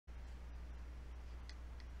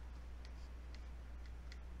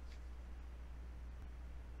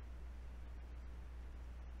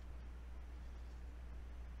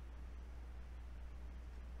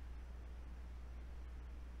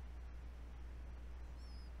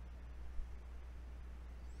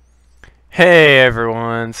Hey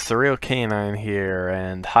everyone, surrealcanine here,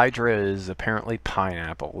 and Hydra is apparently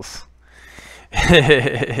pineapples.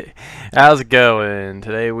 How's it going?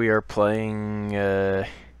 Today we are playing,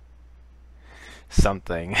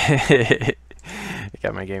 something. I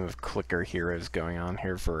got my game of clicker heroes going on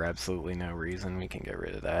here for absolutely no reason. We can get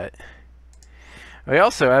rid of that. We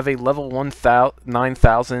also have a level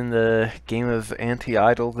 9000 game of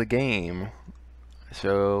Anti-Idol the game.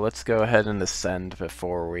 So let's go ahead and ascend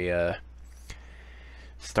before we,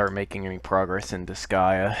 start making any progress in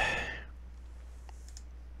Disgaea.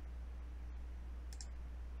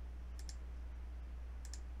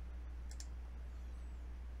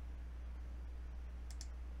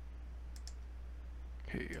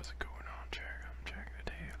 Hey, how's it going on, Jack? I'm Jack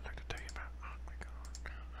today. I'd like to tell you about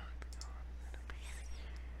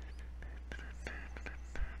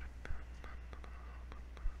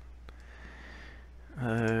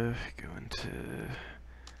go into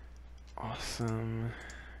Awesome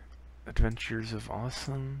Adventures of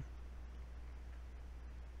Awesome.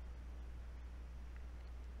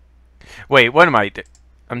 Wait, what am I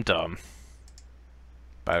I'm dumb.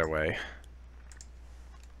 By the way.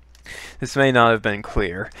 This may not have been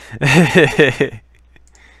clear.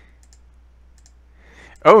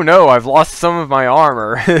 Oh no, I've lost some of my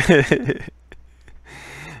armor. This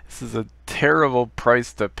is a terrible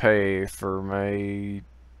price to pay for my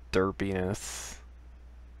derpiness.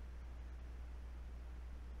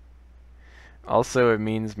 Also, it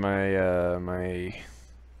means my my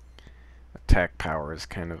attack power is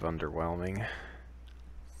kind of underwhelming.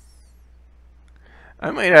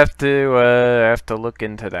 I might have to look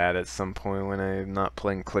into that at some point when I'm not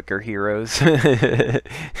playing clicker heroes.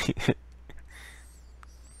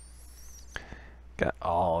 Got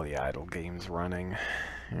all the idle games running.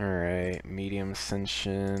 Alright, medium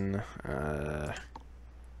ascension.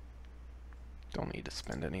 Don't need to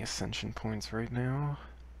spend any ascension points right now.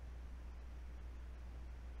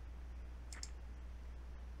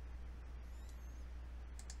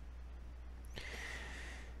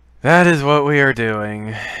 That is what we are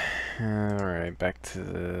doing. Alright, back to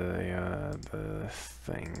the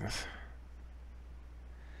things.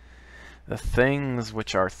 The things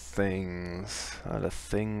which are things are the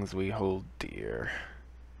things we hold dear.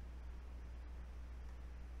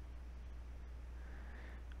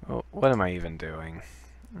 Oh, what am I even doing?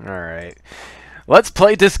 Alright. Let's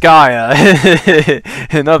play Disgaea!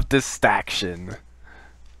 Enough distraction.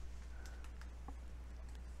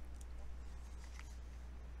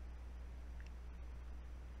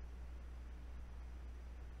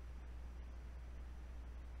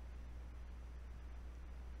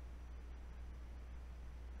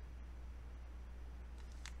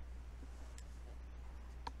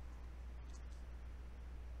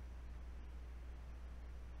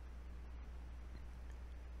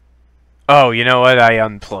 Oh, you know what? I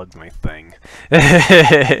unplugged my thing.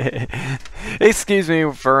 Excuse me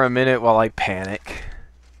for a minute while I panic.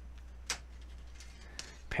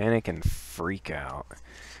 Panic and freak out.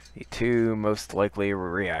 The two most likely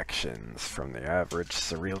reactions from the average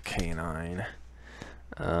surrealcanine.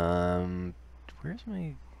 Where's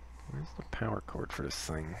the power cord for this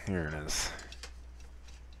thing? Here it is.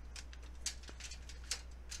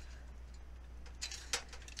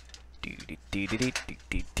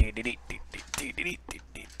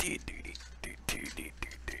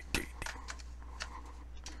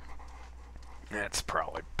 That's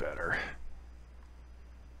probably better.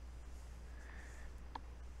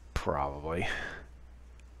 Probably.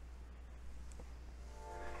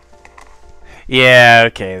 Yeah,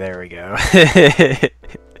 okay, there we go.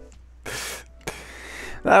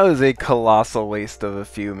 That was a colossal waste of a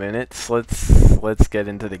few minutes. Let's get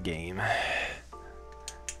into the game.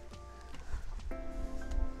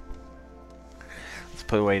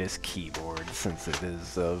 Put away this keyboard since it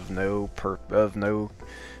is of no purpose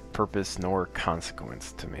nor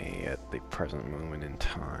consequence to me at the present moment in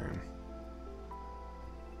time.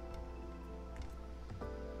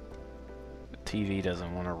 The TV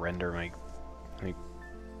doesn't want to render my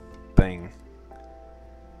thing.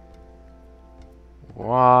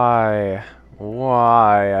 Why?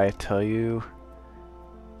 Why, I tell you?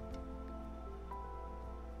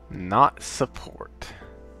 Not support.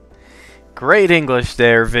 Great English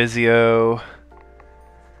there, Vizio.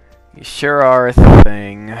 You sure are a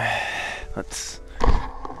thing. Let's...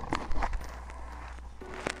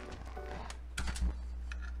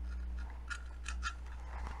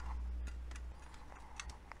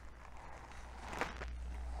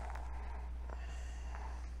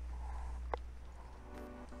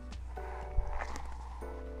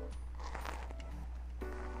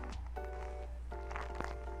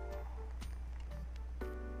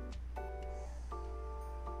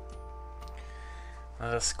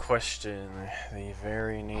 Let us question the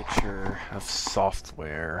very nature of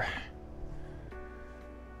software.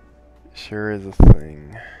 Sure is a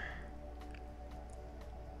thing.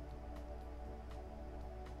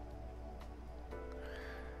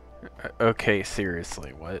 Okay,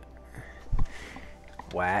 seriously, what?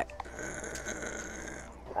 What?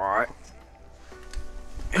 What?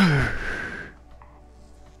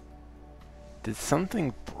 Did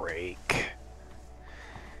something break?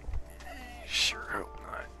 Sure hope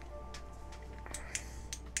not.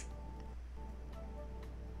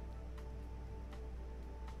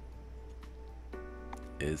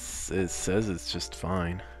 It says it's just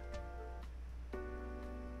fine.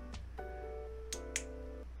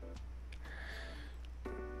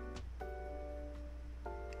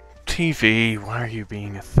 TV, why are you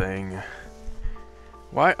being a thing?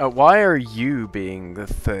 Why are you being the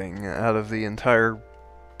thing out of the entire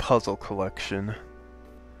puzzle collection?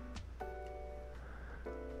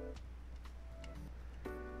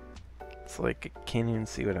 It's like I can't even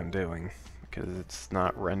see what I'm doing because it's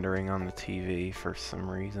not rendering on the TV for some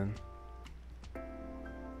reason.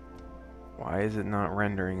 Why is it not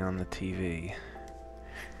rendering on the TV?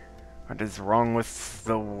 What is wrong with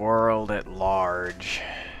the world at large?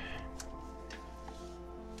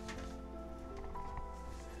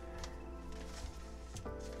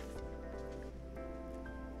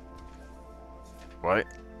 What?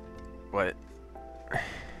 What?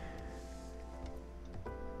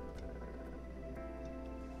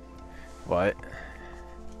 What?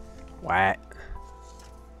 What?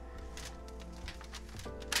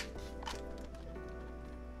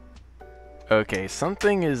 Okay,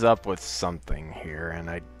 something is up with something here, and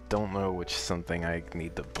I don't know which something I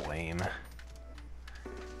need to blame.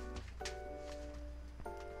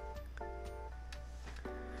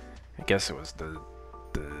 I guess it was the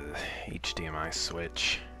HDMI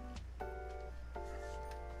switch.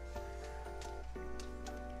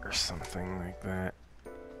 Or something like that.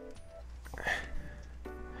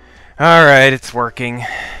 Alright, it's working.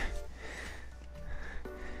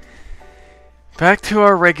 Back to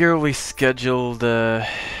our regularly scheduled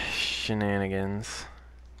shenanigans.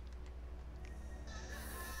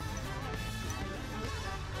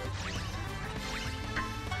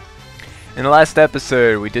 In the last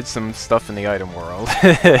episode, we did some stuff in the item world.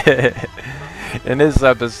 In this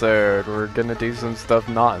episode, we're gonna do some stuff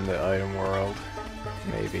not in the item world.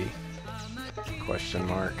 Maybe. Question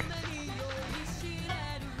mark.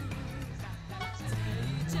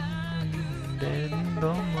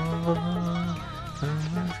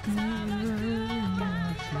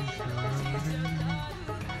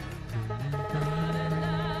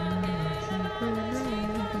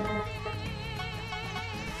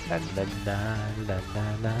 La la la la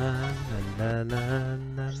la la la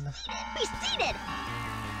la. We seated.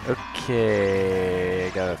 Okay, I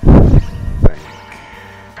gotta think.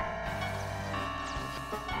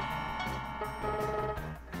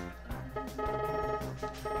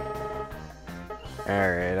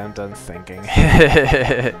 Alright, I'm done thinking.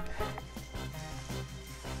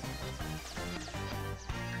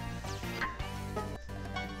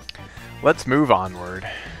 Let's move onward.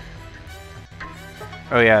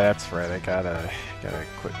 Oh yeah, that's right. I gotta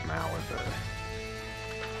quit Mal with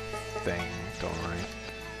a thing, don't I?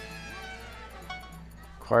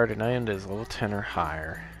 Acquired an item that is level 10 or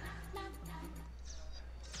higher.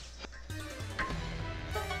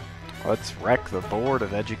 Let's wreck the Board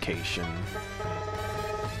of Education.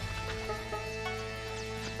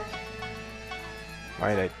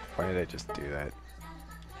 Why did I just do that?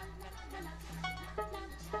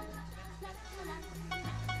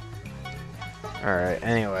 Alright,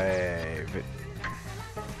 anyway,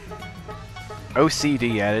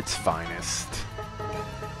 OCD at its finest.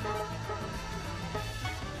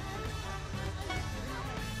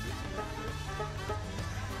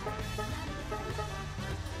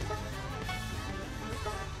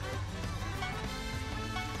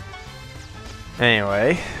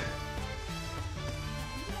 Anyway.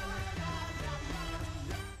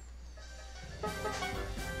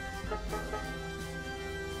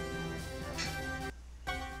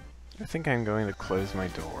 I think I'm going to close my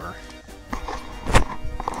door.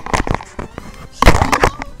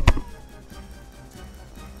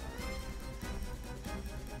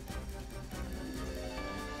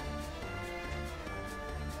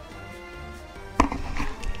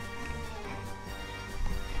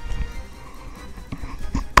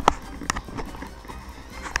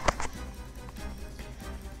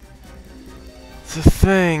 It's a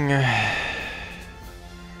thing.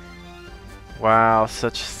 Wow,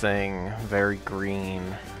 such thing. Very green.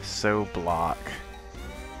 So block.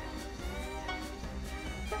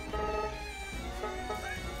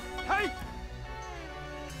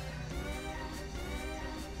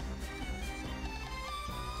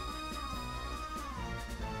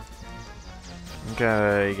 You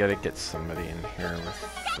gotta get somebody in here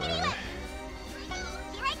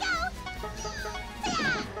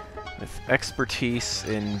with expertise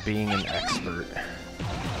in being an expert.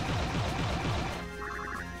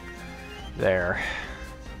 There.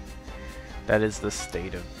 That is the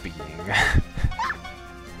state of being.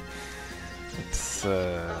 It's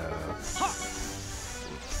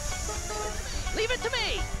leave it to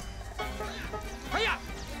me. Hiya.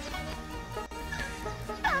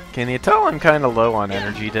 Can you tell I'm kind of low on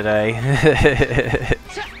energy today?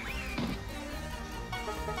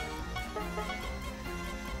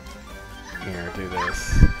 Here, do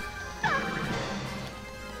this.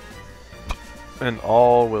 And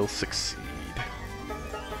all will succeed.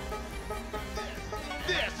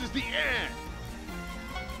 This is the end.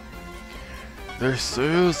 This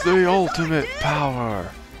is the ultimate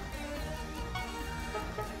power.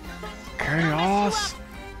 Chaos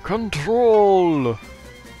control.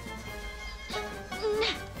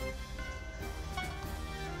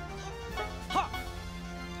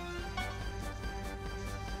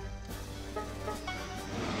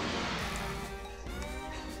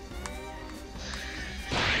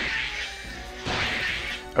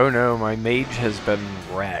 Oh no, my mage has been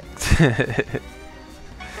wrecked.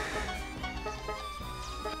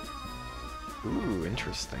 Ooh,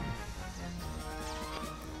 interesting.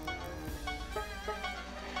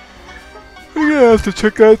 I'm gonna have to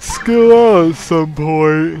check that skill out at some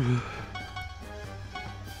point. Dude,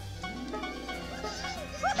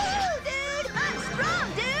 I'm strong,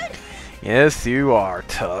 dude. Yes, you are,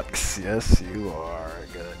 Tux. Yes, you are.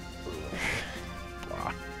 Good.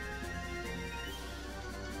 Blah.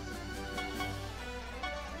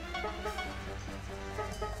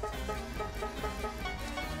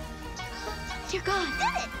 Dear God,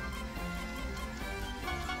 did it!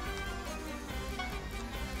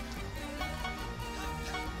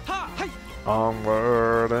 Ha! Hey!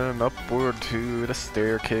 Onward and upward to the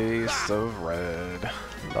staircase of red.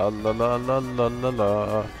 La la la la la la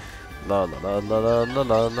la. La la la la la la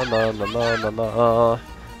la la la la la la.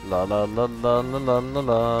 La la la la la la la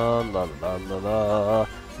la. La la la la.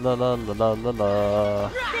 La la la la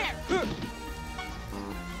la.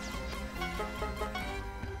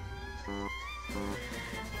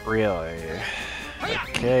 Really?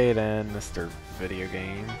 Okay then, Mr. Video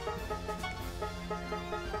Game.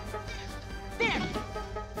 There!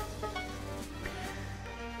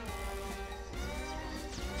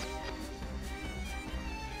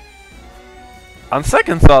 On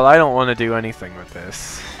second thought, I don't want to do anything with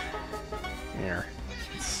this. Here.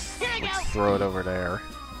 Let's throw it over there.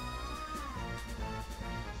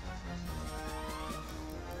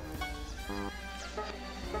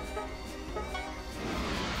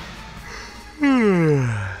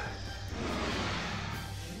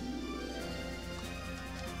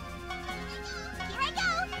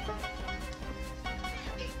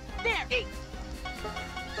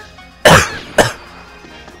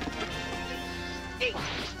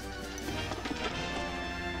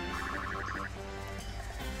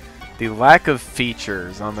 The lack of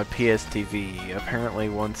features on the PSTV apparently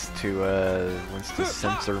wants to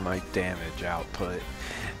censor my damage output.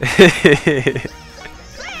 Dude!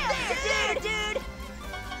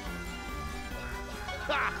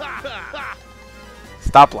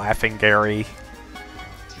 Stop laughing, Gary.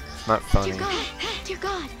 It's not funny. Dear God, dear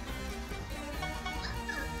God.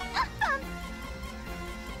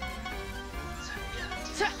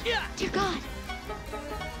 Dear God.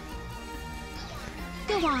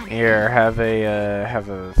 Go on. Here, have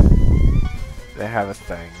a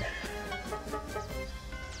thing.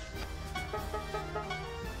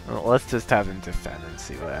 Well, let's just have him defend and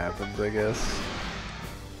see what happens, I guess.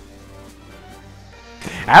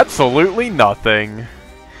 Absolutely nothing.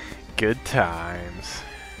 Good times.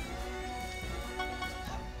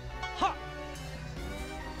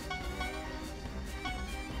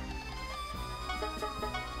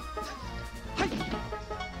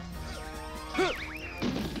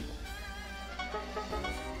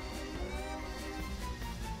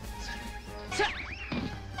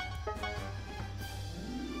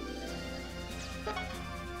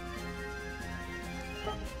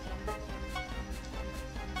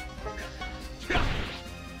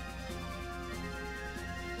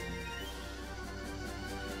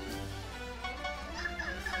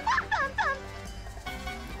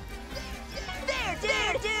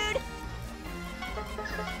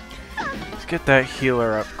 Get that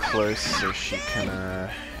healer up close so she can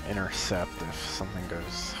intercept if something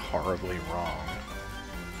goes horribly wrong.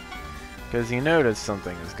 Because you notice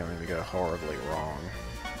something is going to go horribly wrong.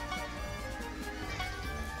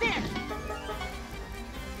 Dude!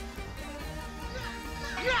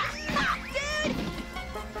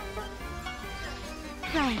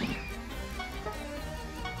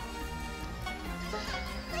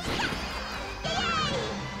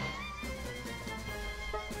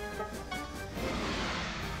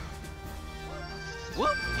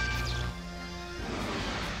 Whoop.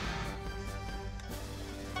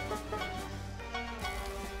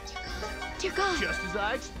 Dear God. Just as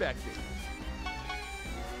I expected.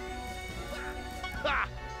 Ha!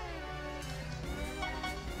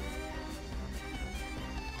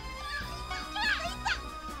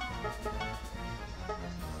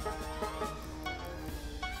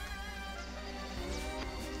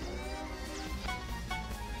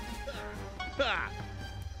 Ha!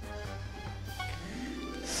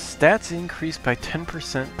 Stats increase by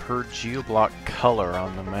 10% per geoblock color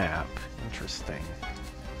on the map. Interesting.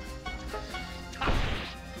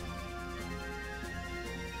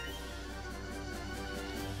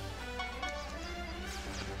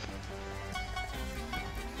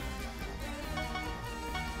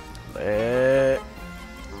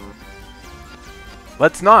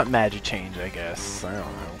 Let's not magic change, I guess. I don't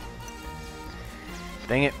know.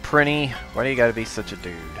 Dang it, Prinny. Why do you gotta be such a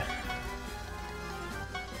dude?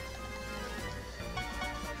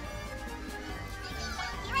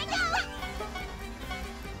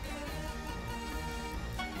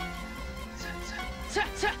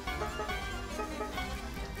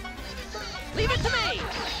 Leave it to me!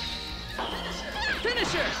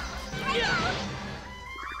 Finisher! Yeah!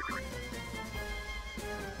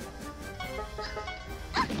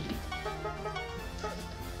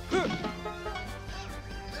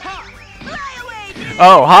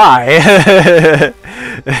 Oh, hi!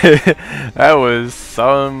 That was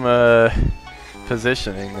some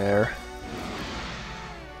positioning there.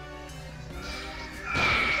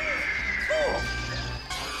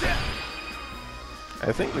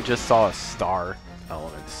 I think we just saw a star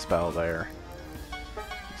element spell there.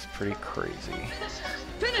 It's pretty crazy.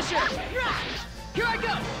 Finisher! Here I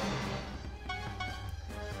go!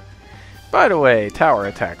 By the way, tower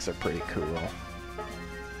attacks are pretty cool.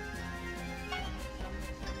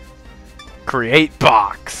 Create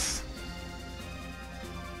box!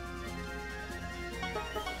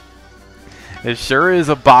 It sure is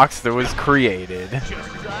a box that was created. Just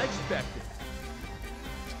as I expected.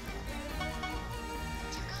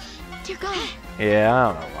 Dear God. Yeah,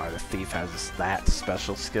 I don't know why the thief has that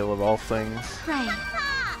special skill of all things. Pray.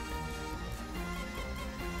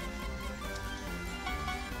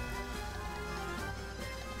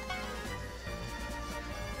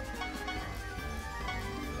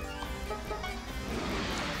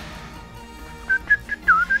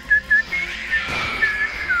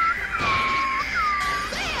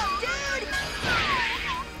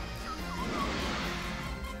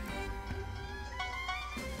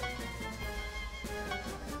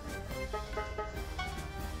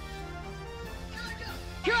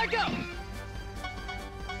 Here I go!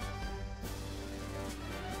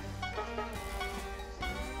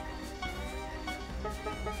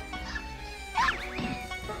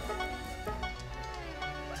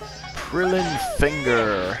 Krillin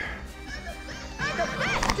Finger.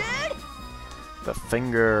 The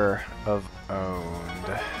Finger of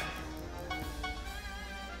Owned.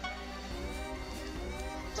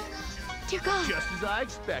 Dear God. Just as I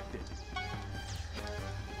expected.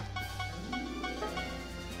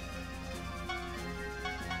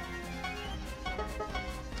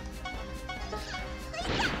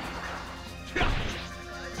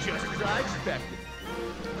 Just as I expected.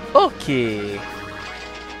 Okay.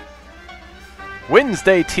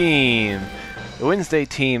 Wednesday team. The Wednesday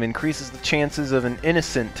team increases the chances of an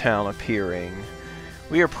innocent town appearing.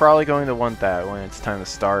 We are probably going to want that when it's time to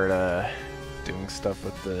start doing stuff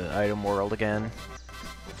with the item world again.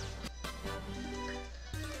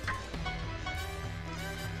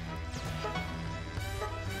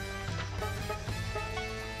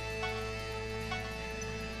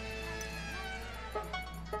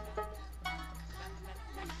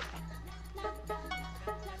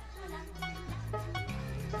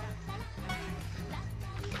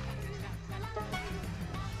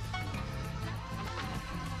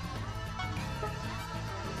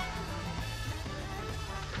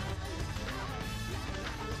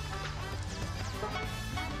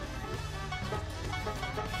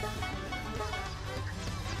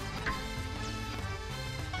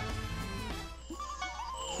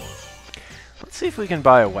 Let's see if we can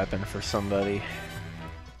buy a weapon for somebody.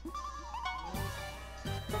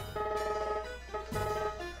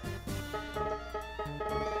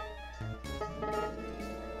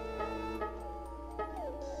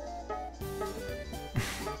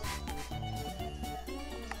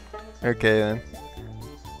 Okay then.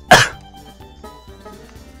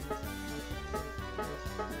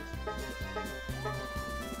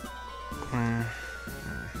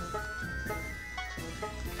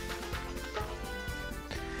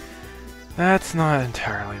 That's not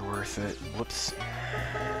entirely worth it. Whoops.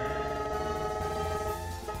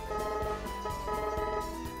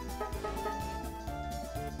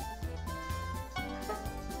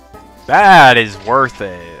 That is worth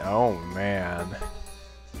it. Oh man.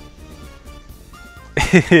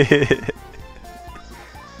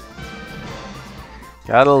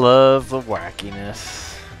 Gotta love the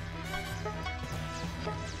wackiness.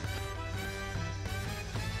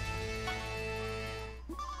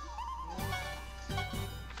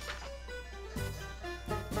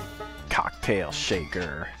 Cocktail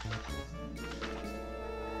shaker.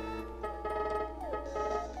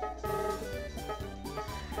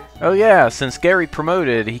 Oh yeah, since Gary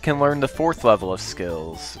promoted, he can learn the 4th level of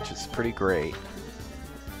skills, which is pretty great.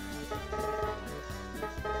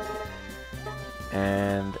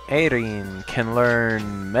 And Erin can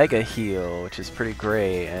learn Mega Heal, which is pretty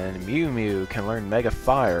great, and Mew Mew can learn Mega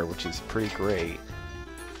Fire, which is pretty great.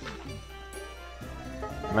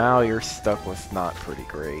 Mao, you're stuck with not pretty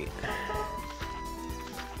great.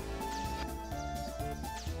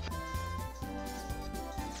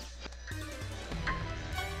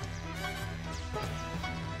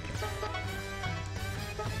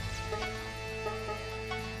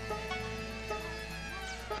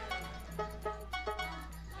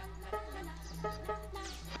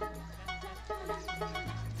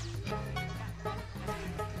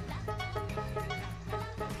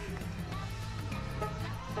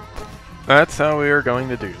 That's how we are going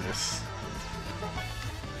to do this.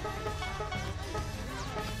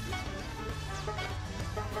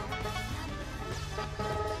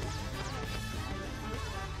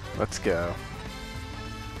 Let's go.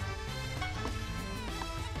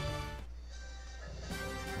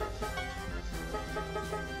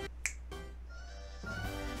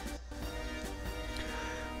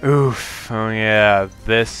 Oof. Oh yeah,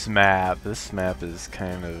 this map. This map is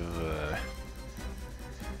kind of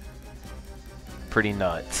pretty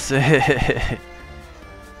nuts. A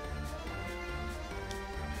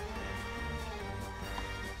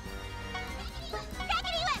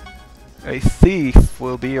thief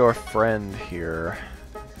will be your friend here.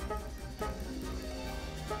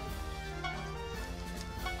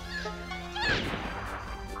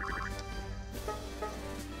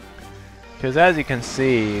 Because as you can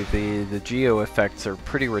see, the geo effects are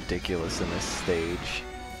pretty ridiculous in this stage.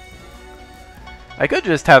 I could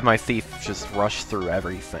just have my thief just rush through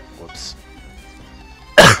everything. Whoops.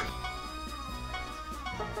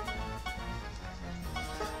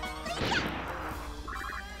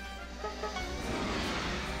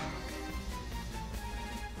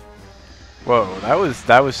 Whoa,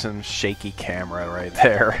 that was some shaky camera right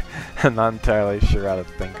there. I'm not entirely sure how to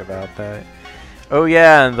think about that. Oh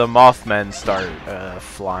yeah, and the Mothmen start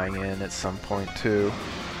flying in at some point too.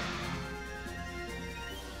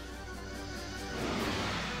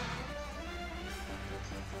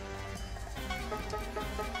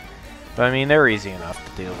 But I mean, they're easy enough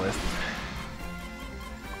to deal with.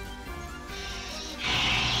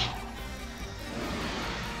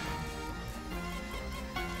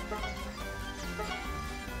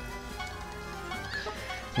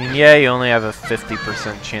 I mean, yeah, you only have a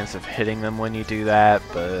 50% chance of hitting them when you do that,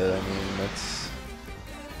 but I mean, that's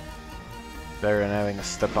better than having to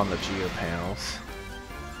step on the geo panels.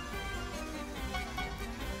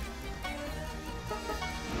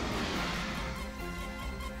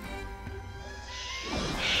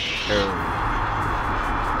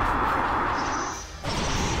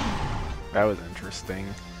 That was interesting.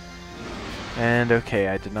 And okay,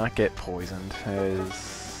 I did not get poisoned. That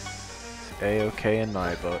is A-okay in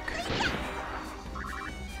my book.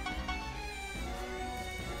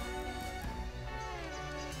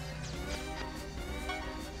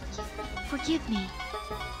 Forgive me.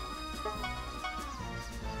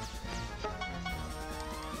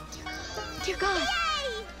 Dear God.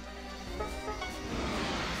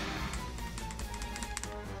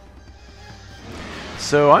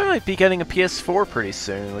 So I might be getting a PS4 pretty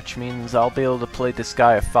soon, which means I'll be able to play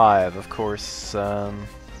Disgaea 5, of course. I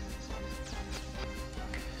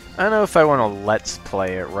don't know if I want to Let's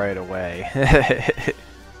Play it right away.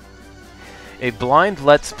 A blind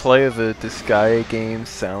Let's Play of a Disgaea game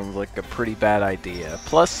sounds like a pretty bad idea.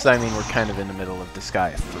 Plus, I mean, we're kind of in the middle of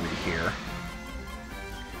Disgaea 3 here.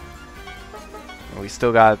 We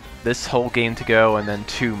still got this whole game to go, and then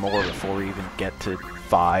 2 more before we even get to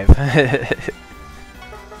 5.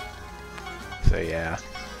 So yeah.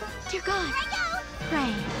 Dear God,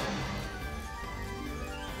 pray.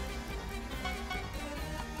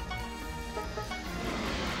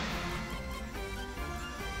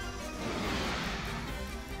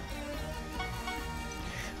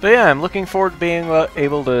 But yeah, I'm looking forward to being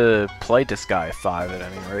able to play Disgaea 5 at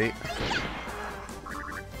any rate.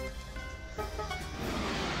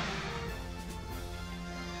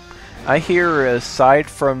 I hear, aside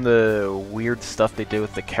from the weird stuff they did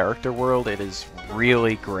with the character world, it is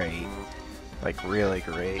really great. Like, really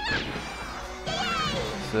great.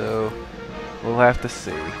 So, we'll have to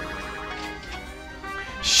see.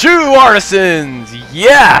 Shoe Artisans!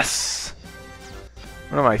 Yes!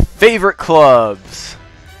 One of my favorite clubs.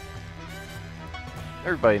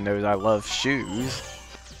 Everybody knows I love shoes.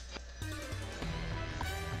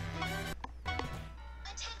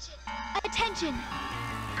 Attention!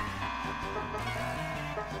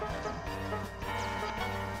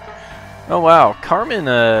 Oh wow, Carmen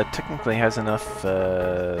technically has enough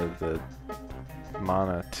the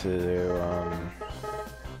mana to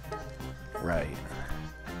right.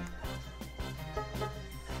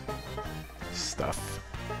 Stuff.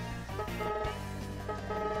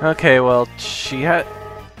 Okay, well, she had...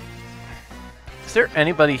 Is there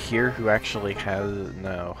anybody here who actually has...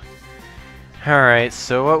 No. Alright,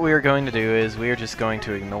 so what we are going to do is we are just going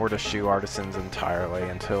to ignore the Shoe Artisans entirely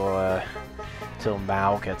until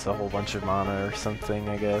Mao gets a whole bunch of mana or something,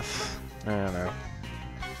 I guess. I don't know.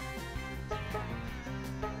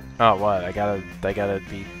 Oh, what? I gotta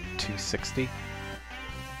be 260?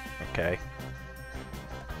 Okay.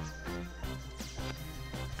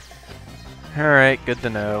 Alright, good to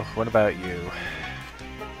know. What about you?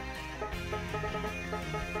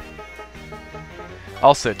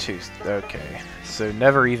 Also two. Okay. So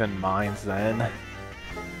never even minds then.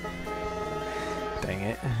 Dang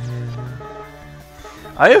it.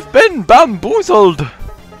 I have been bamboozled!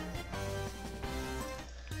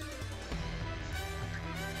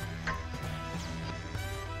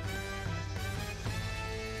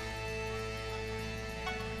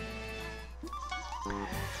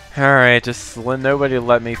 Alright, just nobody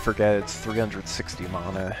let me forget it's 360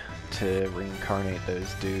 mana to reincarnate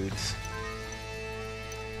those dudes.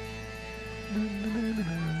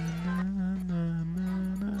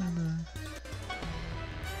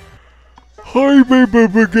 Hi,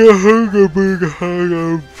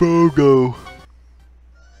 Fogo.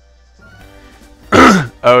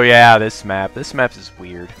 Oh yeah, this map. This map is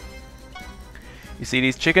weird. You see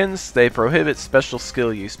these chickens? They prohibit special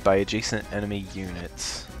skill use by adjacent enemy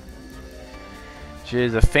units. Which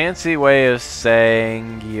is a fancy way of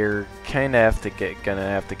saying you're gonna have to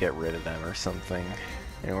get rid of them or something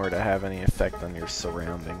in order to have any effect on your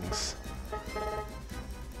surroundings.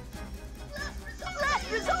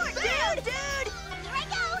 Last resort, dude! Here I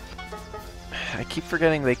go! I keep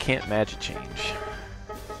forgetting they can't magic change.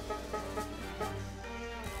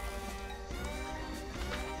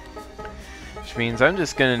 Which means I'm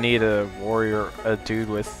just gonna need a warrior, a dude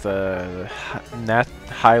with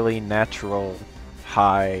highly natural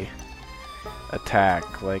high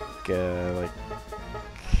attack, like.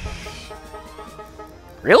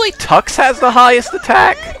 Really? Tux has the highest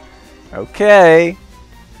attack? Okay.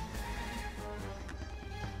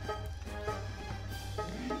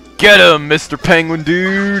 Get him, Mr. Penguin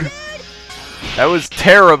Dude! That was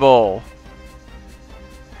terrible.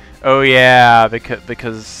 Oh yeah,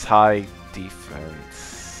 because high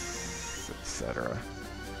defense, etc.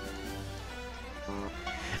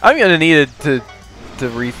 I'm gonna need to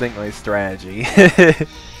rethink my strategy.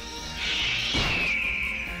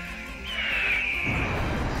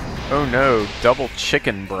 Oh no, double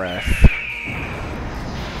chicken breath.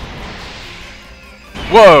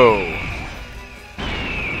 Whoa!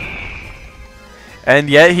 And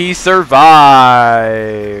yet he survived!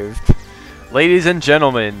 Ladies and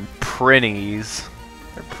gentlemen, Prinnies.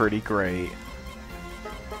 They're pretty great.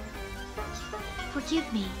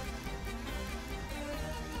 Forgive me.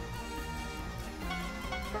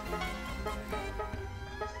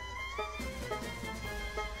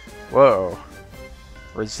 Whoa.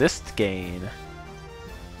 Resist gain.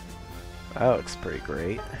 That looks pretty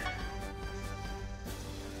great.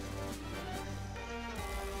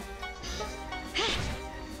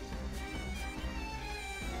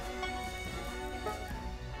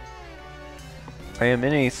 I am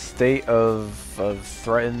in a state of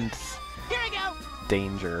threatened Here I go!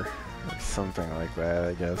 danger. Or something like that,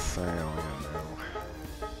 I guess. I don't even know.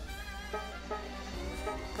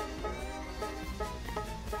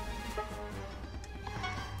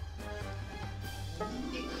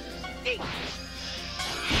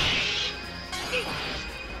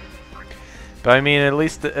 But I mean, at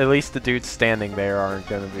least the dudes standing there aren't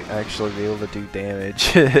gonna actually be able to do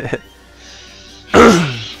damage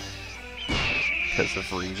because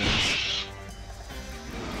of reasons.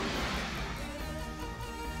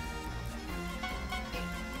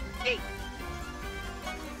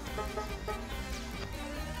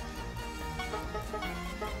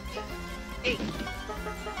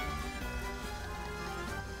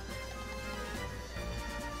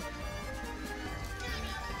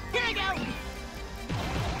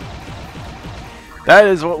 That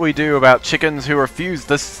is what we do about chickens who refuse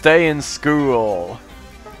to stay in school.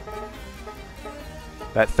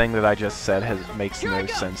 That thing that I just said makes no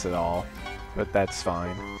sense at all, but that's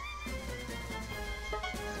fine.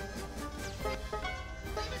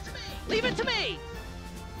 Leave it to me!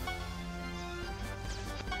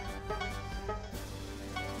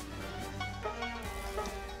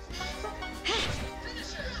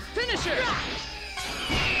 Finisher!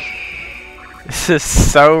 This is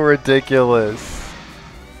so ridiculous.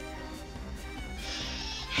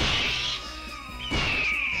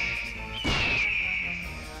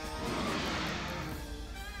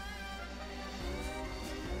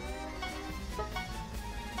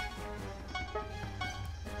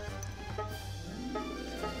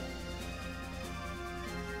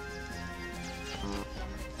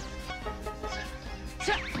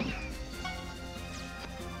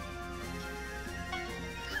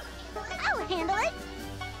 I'll handle it.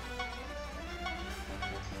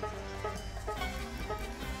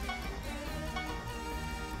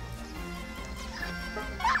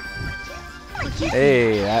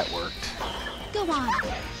 Hey, that worked. Go on.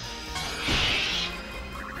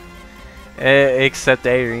 Except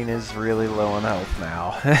Irene is really low on health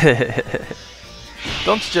now.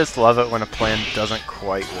 Don't you just love it when a plan doesn't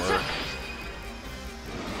quite work?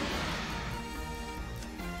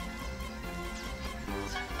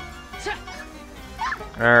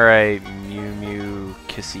 Alright, Mew Mew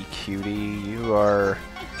Kissy Cutie, you are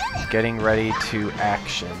getting ready to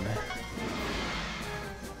action.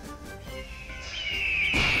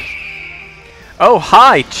 Oh,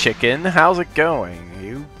 hi, chicken! How's it going?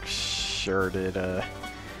 You sure did,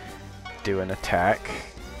 do an attack.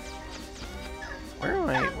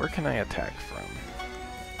 Where can I attack from?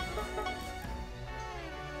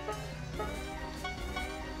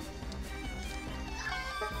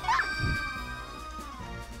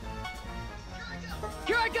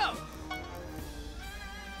 Here I go!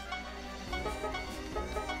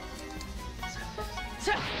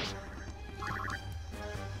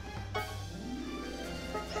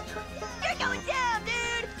 You're going down,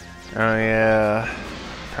 dude! Oh yeah,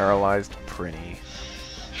 Paralyzed Prinny.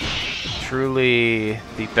 Truly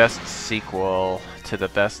the best sequel to the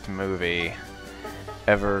best movie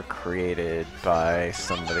ever created by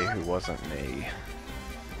somebody who wasn't me.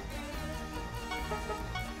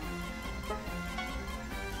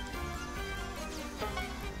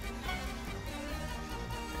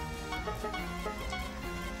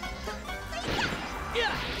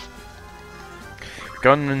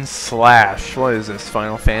 Gun and slash. What is this,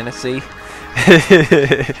 Final Fantasy?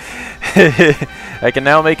 I can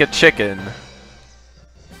now make a chicken.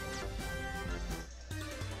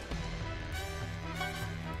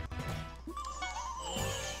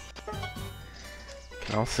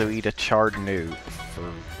 Can also eat a charred newt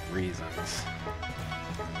for reasons.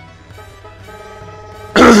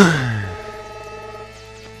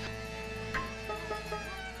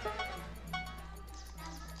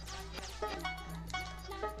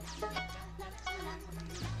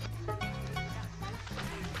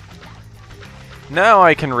 Now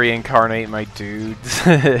I can reincarnate my dudes.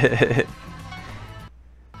 Be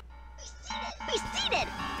seated!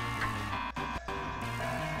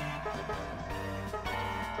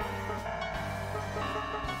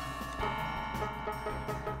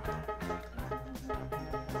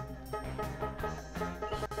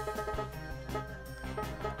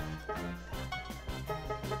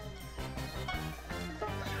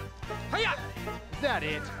 Hiya! Is that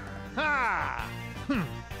it? Ha!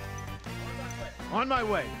 On my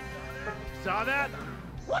way. Saw that?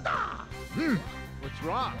 What the? What's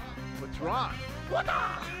wrong? What's wrong? What the?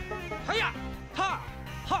 Hiya! Ha!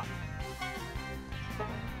 Ha! Ha!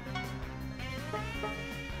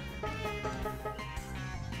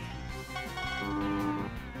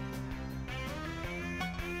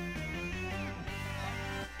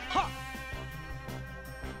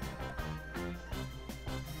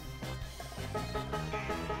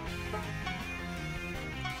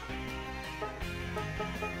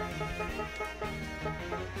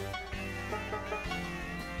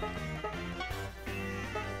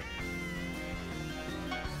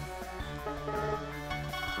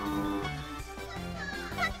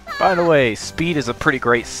 By the way, speed is a pretty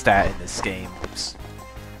great stat in this game. Oops.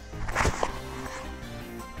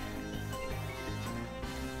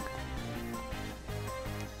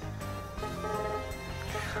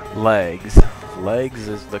 Legs. Legs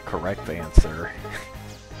is the correct answer.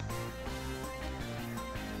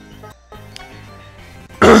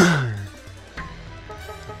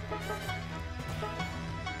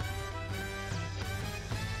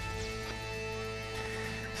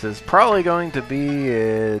 This is probably going to be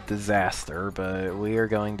a disaster, but we are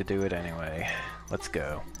going to do it anyway. Let's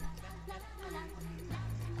go.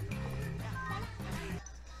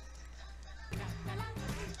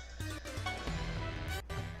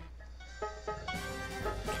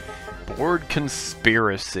 Board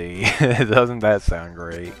conspiracy. Doesn't that sound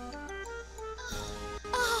great?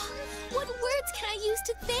 Oh, what words can I use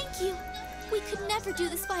to thank you? We could never do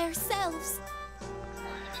this by ourselves.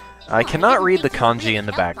 I cannot read the kanji in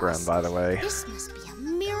the background, by the way. This must be a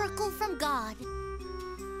miracle from God.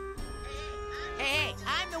 Hey,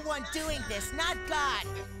 I'm the one doing this, not God.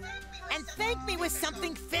 And thank me with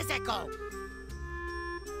something physical.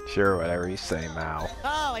 Sure, whatever you say, Mao.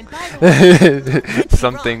 Oh, and by the way,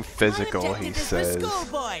 Something physical, he says.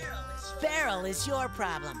 Schoolboy. Beryl is your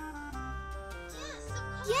problem.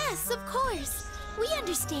 Yes, of course. We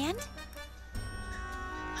understand.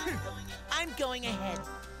 I'm going ahead.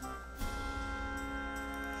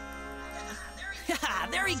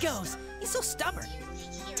 There he goes. He's so stubborn.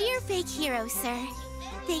 Dear fake hero, sir,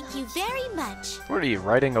 thank you very much. What are you,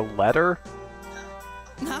 writing a letter?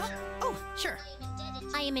 Huh? Oh, sure.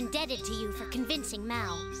 I am indebted to you for convincing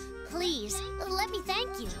Mao. Please, let me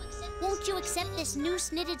thank you. Won't you accept this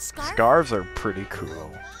noose knitted scarf? Scarves are pretty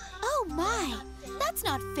cool. Oh my, that's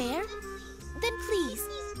not fair. Then please,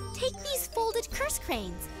 take these folded curse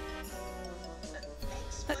cranes.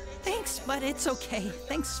 Thanks, but it's okay.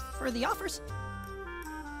 Thanks for the offers.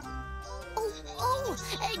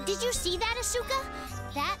 Did you see that, Asuka?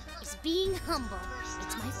 That is being humble.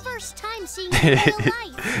 It's my first time seeing it in real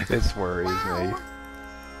life. This worries me.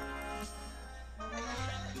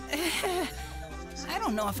 I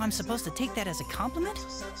don't know if I'm supposed to take that as a compliment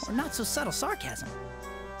or not so subtle sarcasm.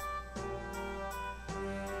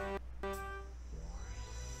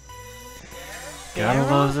 Gotta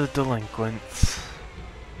love the delinquents.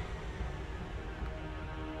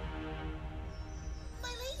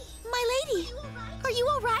 My lady, are you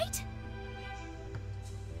all right?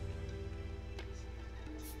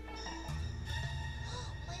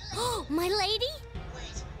 Oh, my lady?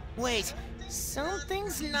 Wait,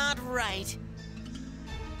 something's not right.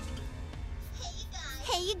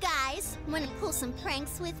 Hey, you guys, wanna pull some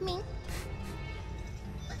pranks with me?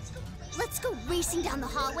 Let's go racing down the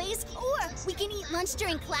hallways, or we can eat lunch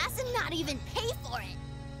during class and not even pay for it.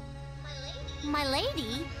 My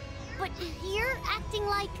lady? But you're acting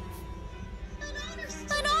like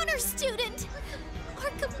an honor student! Our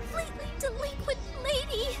completely delinquent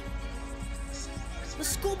lady! The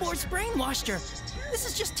school board's brainwashed her. This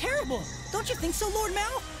is just terrible. Don't you think so, Lord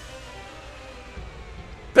Mao?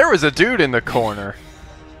 There was a dude in the corner.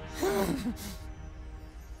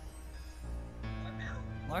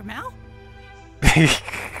 Lord Mao?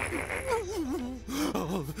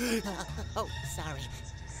 Oh, sorry.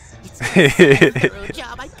 It's a thorough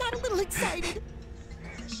job. I got a little excited.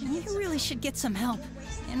 You really should get some help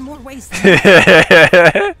in more ways than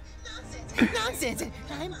that. Nonsense.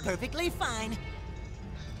 I'm perfectly fine.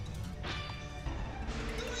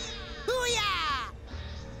 Hoo-yah!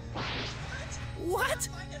 What?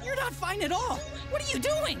 You're not fine at all. What are you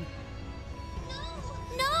doing?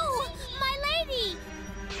 No! My lady!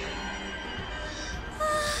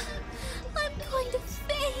 I'm going to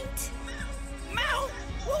faint. Mao!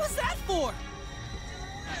 What was that for?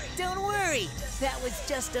 Don't worry. That was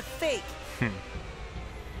just a fake.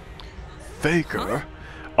 Faker?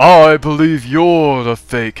 I believe you're the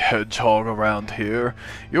fake hedgehog around here.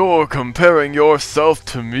 You're comparing yourself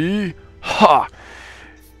to me? Ha!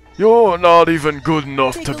 You're not even good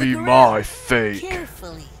enough Take to a be look my around. fake.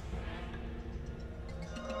 Carefully.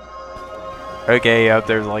 Okay, out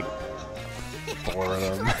there's like 4 of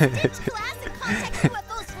them. Class and contact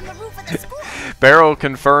UFOs from the roof of the school. Barrel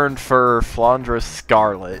confirmed for Flandra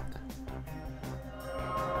Scarlet.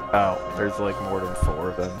 Oh, there's like more than 4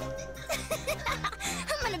 of them.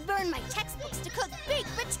 I'm gonna burn my textbooks to cook baked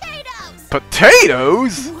potatoes!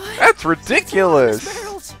 Potatoes? What? That's ridiculous!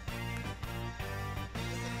 Barrels.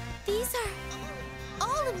 These are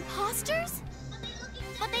all imposters?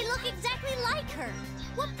 But they look exactly like her.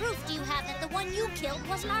 What proof do you have that the one you killed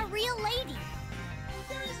wasn't our real lady?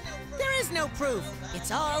 There is no proof.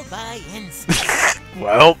 It's all by instinct.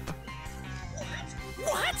 Well,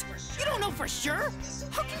 What? You don't know for sure?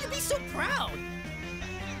 How can you be so proud?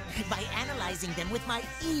 By analyzing them with my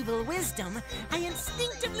evil wisdom, I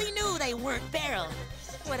instinctively knew they weren't Beryl.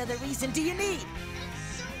 What other reason do you need?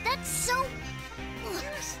 That's so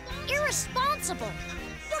irresponsible.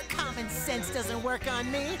 Your common sense doesn't work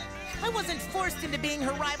on me. I wasn't forced into being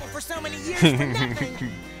her rival for so many years for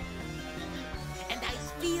nothing. And I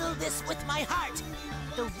feel this with my heart.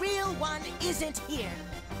 The real one isn't here.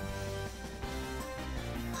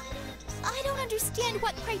 understand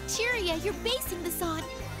what criteria you're basing this on,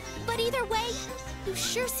 but either way, you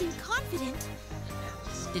sure seem confident.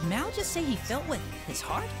 Did Mao just say he felt with his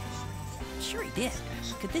heart? Sure he did.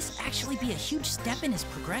 Could this actually be a huge step in his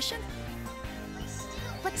progression?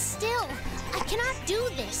 But still, I cannot do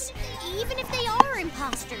this. Even if they are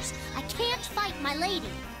imposters, I can't fight my lady.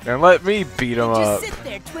 And let me beat him up. Just sit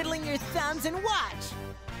there twiddling your thumbs and watch.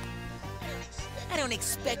 I don't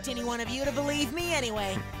expect any one of you to believe me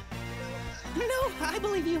anyway. No, I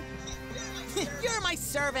believe you. You're my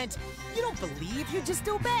servant. You don't believe, you just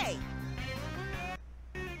obey.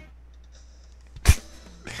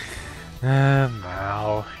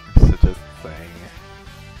 Mao, you're such a thing.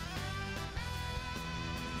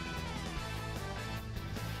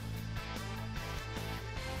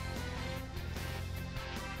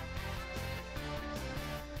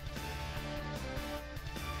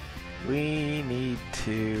 We need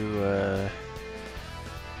to,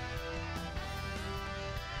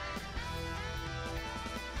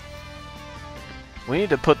 we need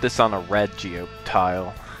to put this on a red geo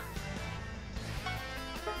tile.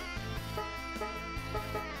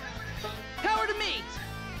 Power to me!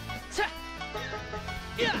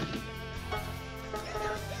 Yeah!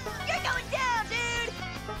 You're going down, dude!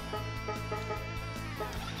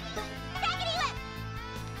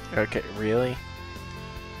 Okay, really?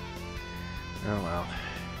 Oh well.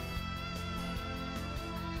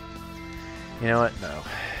 You know what? No.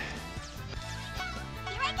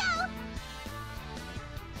 Here I go!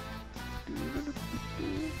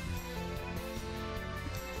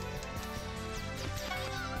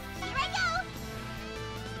 Here I go!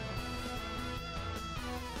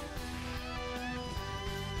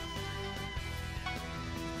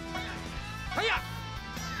 Hiya!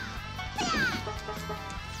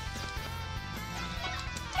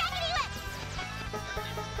 Raggedy whip!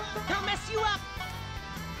 Don't mess you up.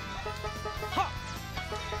 Ha!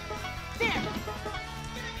 There.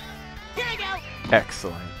 Here I go.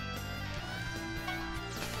 Excellent.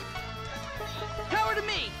 Power to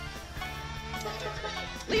me!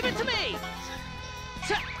 Leave it to me!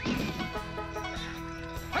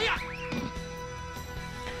 Hiya!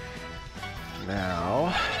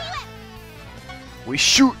 Now we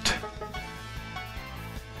shoot.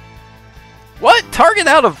 What? Target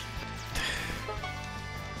out of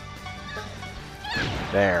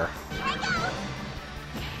there.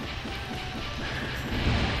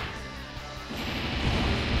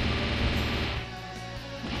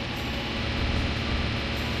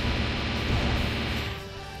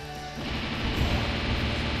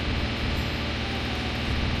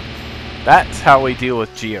 That's how we deal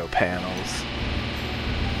with geo panels.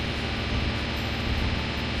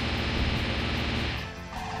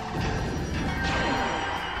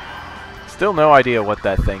 Still no idea what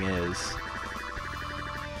that thing is.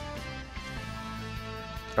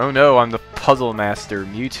 Oh no, I'm the puzzle master.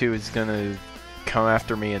 Mewtwo is gonna come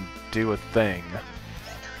after me and do a thing.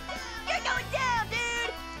 You're going down,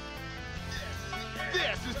 dude!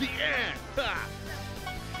 This is the end! Ha!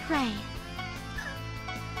 Pray.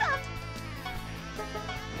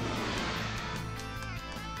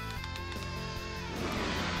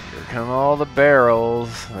 Here come all the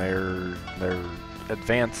barrels. They're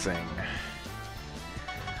advancing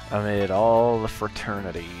amid all the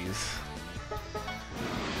fraternities.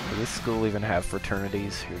 Does this school even have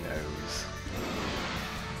fraternities? Who knows?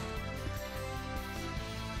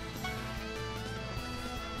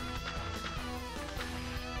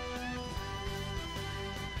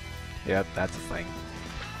 Yep, that's a thing.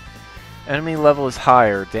 Enemy level is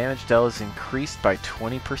higher. Damage dealt is increased by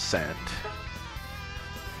 20%.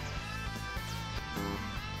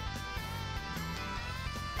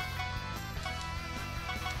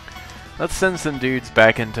 Let's send some dudes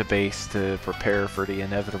back into base to prepare for the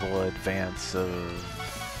inevitable advance of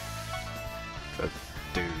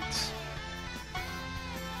dudes.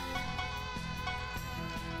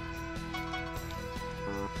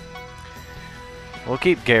 We'll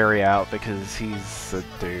keep Gary out because he's a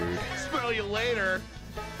dude. Smell you later!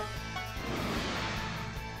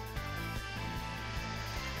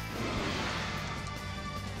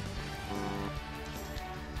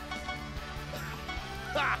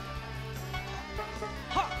 Ha!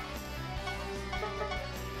 Ha!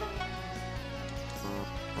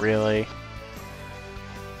 Really?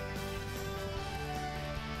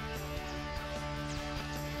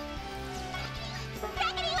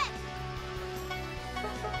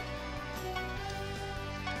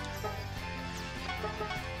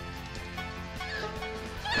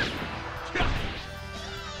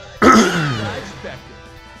 I expected.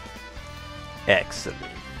 Excellent.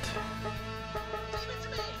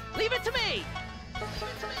 Leave it to me!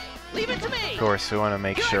 Leave it to me. Of course, we want to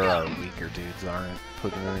make Here I sure go. our weaker dudes aren't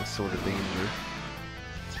put in any sort of danger.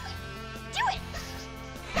 Do it!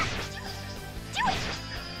 Do it!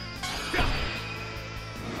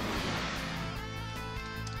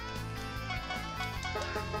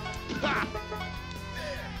 Ha!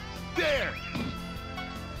 There!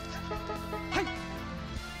 Hey.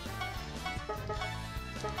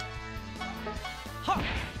 Ha.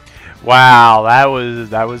 Wow,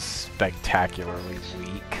 that was spectacularly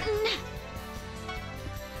weak.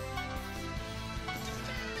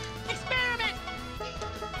 Experiment!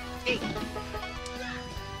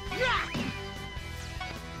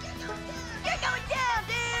 You're going down,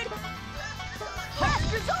 dude! Last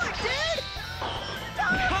resort, dude!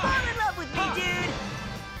 Don't fall in love with me, dude!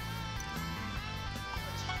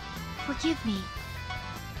 Forgive me.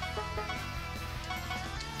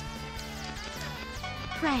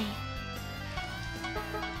 Pray.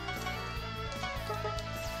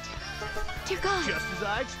 Dear God. Just as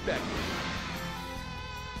I expected.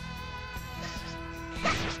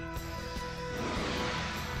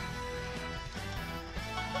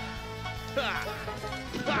 Ha!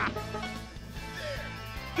 Ha!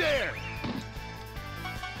 There!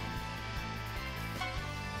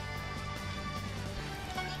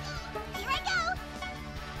 Here I go.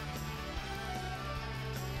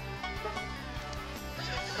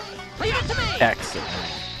 Leave it to me. Excellent.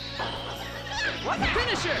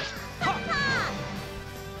 Finisher. Ha!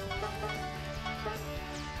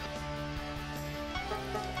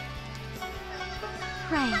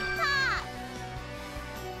 Pray.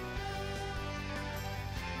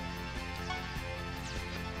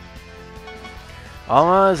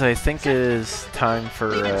 Almost, I think it is time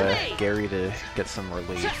for Gary to get some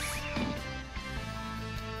relief.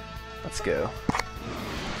 Let's go.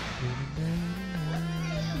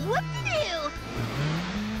 Whoop-de-doo!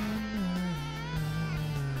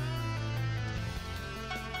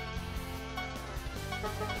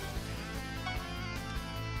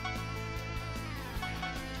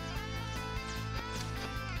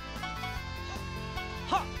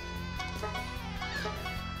 Ha.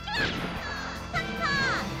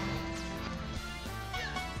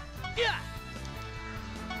 Yeah.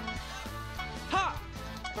 Ha.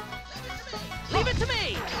 Leave it to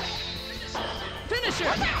me.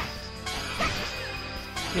 Finisher.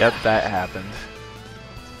 Yep, that happened.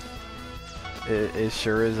 It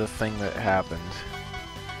sure is a thing that happened.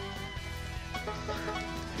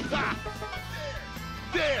 Ha!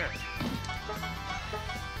 There!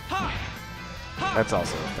 Ha. Ha. That's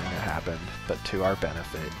also a thing that happened, but to our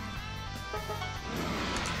benefit.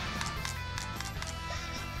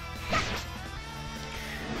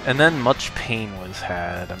 And then much pain was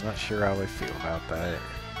had. I'm not sure how I feel about that.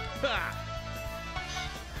 Ha!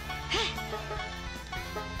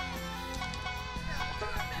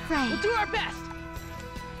 Pray. We'll do our best.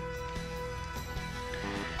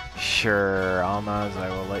 Sure, Almaz, I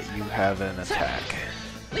will let you have an attack.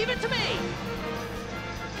 Leave it to me.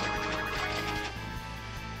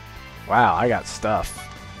 Wow, I got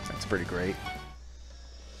stuff. That's pretty great.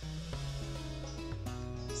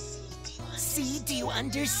 See, do you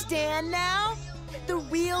understand now? The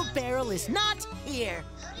real barrel is not here.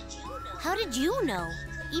 How did you know?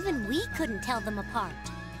 Even we couldn't tell them apart.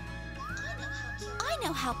 I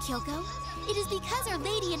know how, Kyoko. It is because Our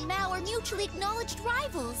Lady and Mao are mutually acknowledged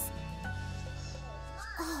rivals.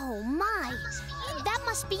 Oh my, that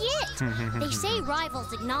must be it. They say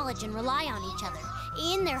rivals acknowledge and rely on each other,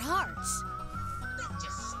 in their hearts.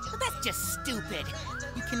 But that's just stupid.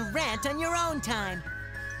 You can rant on your own time.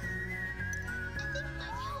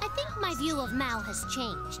 I think my view of Mao has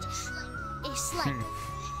changed. Slightly.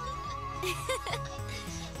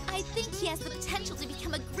 I think he has the potential to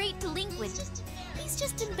become a great delinquent. He's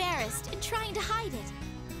just embarrassed and trying to hide it.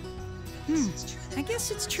 I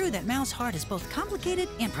guess it's true that Mao's heart is both complicated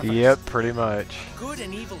and perverse. Yep, pretty much. Good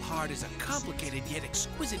and evil heart is a complicated yet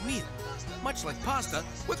exquisite meal, much like pasta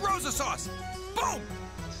with rosa sauce. Boom!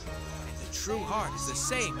 And the true heart is the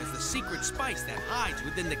same as the secret spice that hides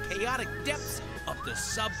within the chaotic depths of the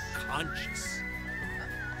subconscious.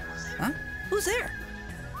 Huh? Who's there?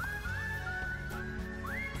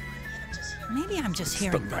 Maybe I'm just The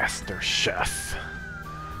hearing them. Master Chef.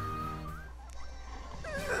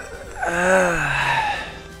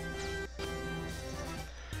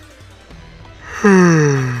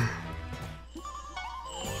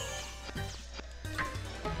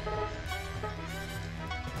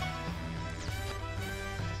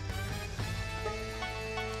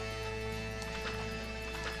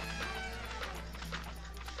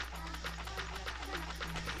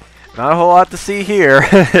 Not a whole lot to see here.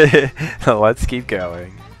 Let's keep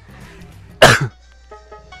going.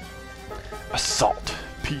 Salt,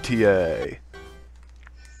 PTA.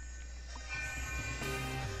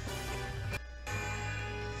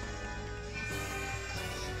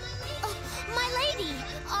 Oh, my lady,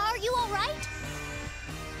 are you all right?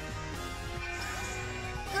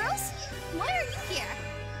 Girls, why are you here?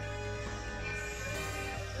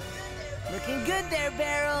 Looking good there,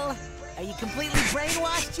 Beryl. Are you completely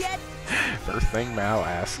brainwashed yet? First thing Mao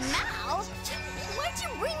asks. Mal? Why'd you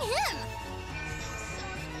bring him?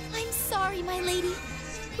 I'm sorry, my lady.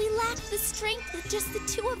 We lacked the strength with just the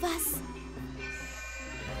two of us.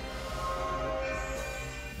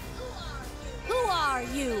 Who are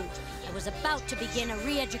you? I was about to begin a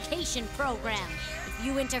re-education program. If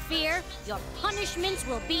you interfere, your punishments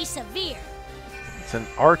will be severe. It's an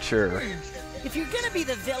archer. If you're gonna be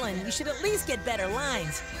the villain, you should at least get better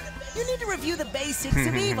lines. You need to review the basics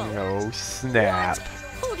of evil. Oh, snap.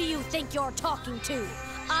 Who do you think you're talking to?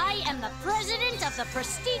 I am the president of the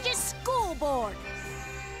prestigious school board.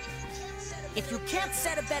 If you can't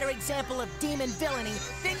set a better example of demon villainy,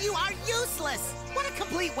 then you are useless! What a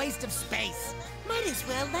complete waste of space! Might as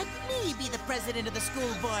well let me be the president of the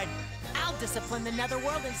school board. I'll discipline the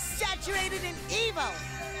netherworld and saturate it in evil!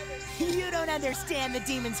 You don't understand the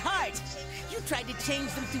demon's heart. You tried to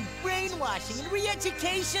change them through brainwashing and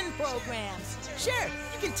re-education programs. Sure,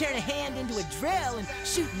 you can turn a hand into a drill and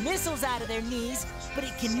shoot missiles out of their knees, but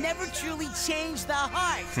it can never truly change the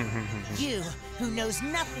heart. You, who knows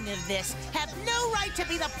nothing of this, have no right to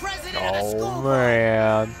be the president of the school Oh, board.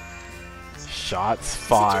 man. Shots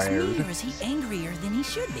fired. Is it just me, or is he angrier than he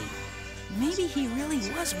should be? Maybe he really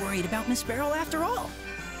was worried about Miss Beryl after all.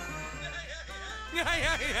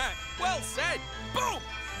 Yeah. Well said. Boom!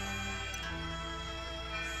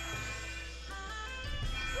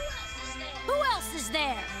 Who else is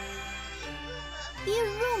there? The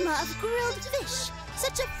aroma of grilled fish.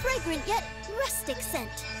 Such a fragrant yet rustic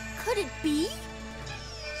scent. Could it be?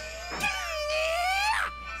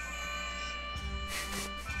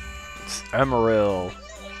 It's Emeril.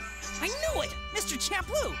 I knew it! Mr.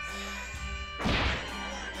 Champloo!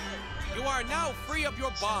 You are now free of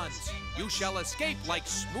your bonds. You shall escape like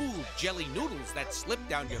smooth jelly noodles that slip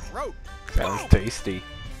down your throat. Sounds Boom! tasty.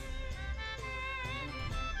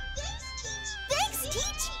 Thanks,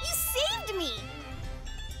 Teach! You saved me!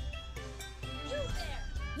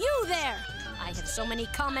 You there! I have so many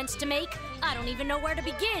comments to make, I don't even know where to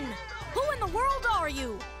begin. Who in the world are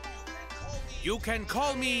you? You can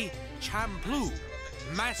call me Champloo,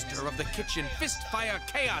 master of the kitchen fistfire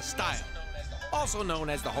chaos style, also known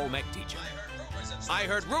as the home ec teacher. I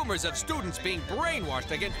heard rumors of students being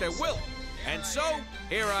brainwashed against their will, and so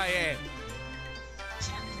here I am.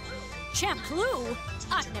 Champloo?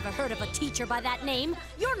 I've never heard of a teacher by that name.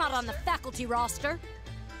 You're not on the faculty roster.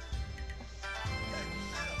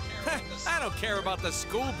 I don't care about the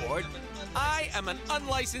school board. I am an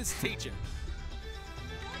unlicensed teacher.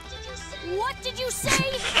 What did you say?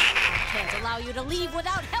 I can't allow you to leave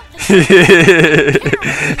without help.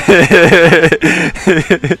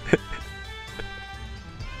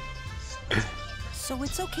 So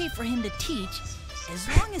it's okay for him to teach, as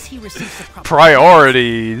long as he receives the proper...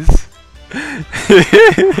 Priorities.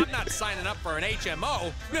 I'm not signing up for an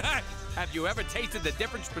HMO. Have you ever tasted the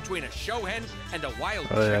difference between a show hen and a wild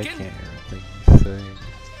I chicken? can't think of anything.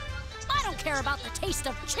 I don't care about the taste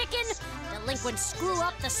of chicken. Delinquents screw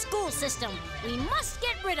up the school system. We must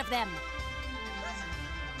get rid of them.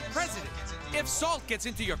 President, if salt gets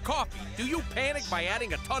into your coffee, do you panic by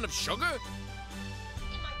adding a ton of sugar?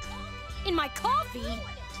 In my coffee?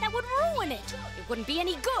 That would ruin it. It wouldn't be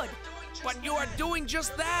any good. But you are doing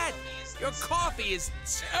just that. Your coffee is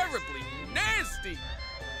terribly nasty.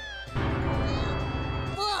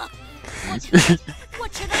 Ugh.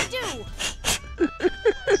 What should I do?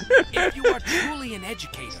 If you are truly an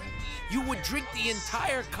educator, you would drink the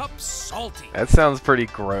entire cup salty. That sounds pretty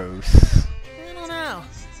gross. I don't know.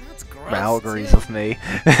 That's gross. Mal agrees too. with me.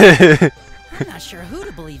 I'm not sure who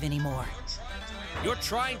to believe anymore. You're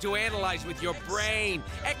trying to analyze with your brain,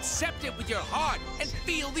 accept it with your heart, and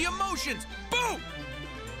feel the emotions. Boom!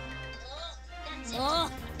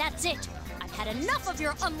 Ugh, that's it. I've had enough of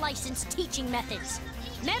your unlicensed teaching methods.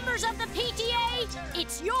 Members of the PTA,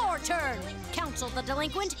 it's your turn. Counsel the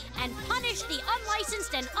delinquent and punish the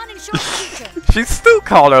unlicensed and uninsured teacher. She's still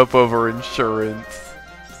caught up over insurance.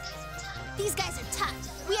 These guys are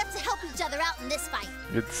tough. We have to help each other out in this fight.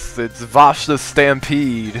 It's Vash the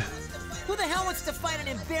Stampede. Who the hell wants to fight an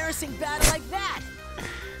embarrassing battle like that?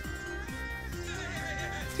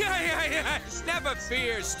 Yeah. Never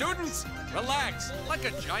fear, students. Relax, like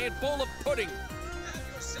a giant bowl of pudding.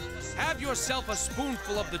 Have yourself a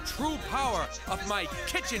spoonful of the true power of my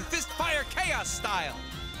kitchen fistfire chaos style.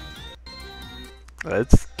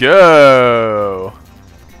 Let's go!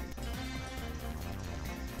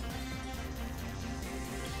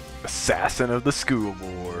 Assassin of the School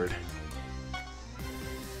Board.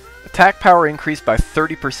 Attack power increased by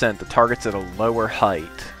 30% to targets at a lower height.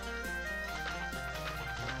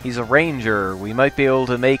 He's a ranger. We might be able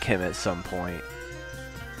to make him at some point.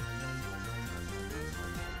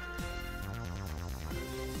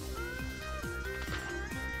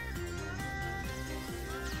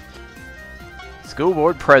 School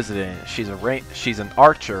board president. She's an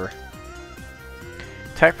archer.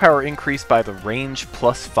 Attack power increased by the range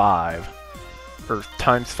plus 5, or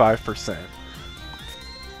times 5%.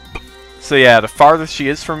 So yeah, the farthest she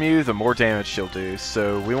is from you, the more damage she'll do.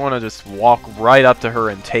 So we want to just walk right up to her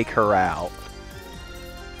and take her out.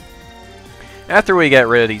 After we get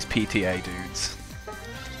rid of these PTA dudes.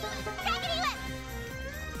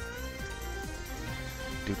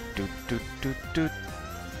 Doot, doot, doot, doot, doot.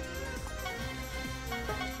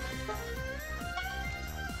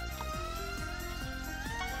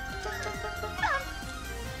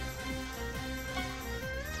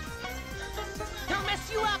 He'll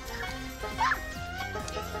mess you up.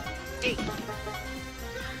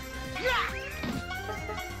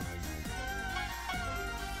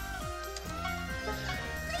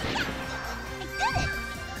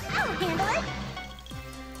 I'll handle it.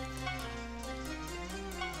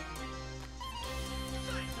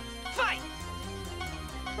 Fight!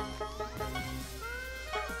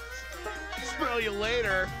 Smell you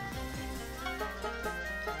later.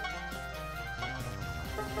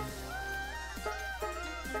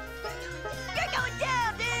 You're going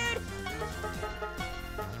down, dude!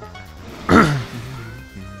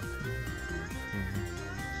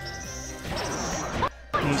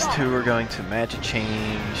 These two are going to magic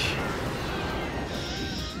change.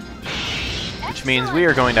 Which means we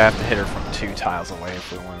are going to have to hit her from 2 tiles away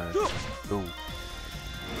if we want to... Ooh.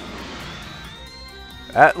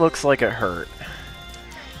 That looks like it hurt.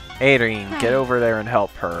 Adrian, get over there and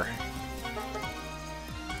help her.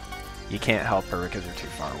 You can't help her because you're too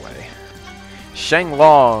far away. Sheng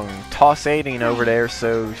Long, toss Adrian over there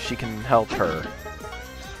so she can help her.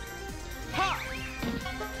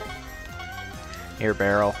 Here,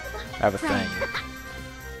 Barrel. Have a thing.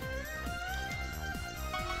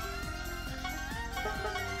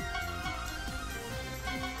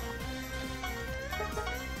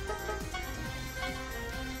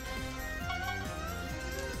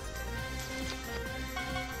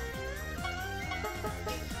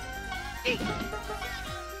 Here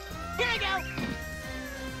I go!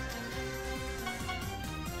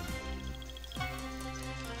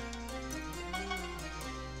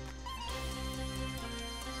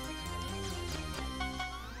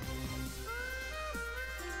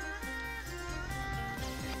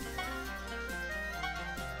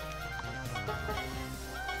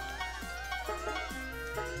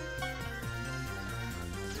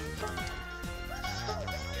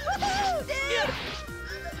 Woohoo, dude!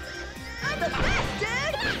 I'm the best,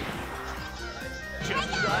 dude! Just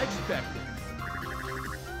as I expected.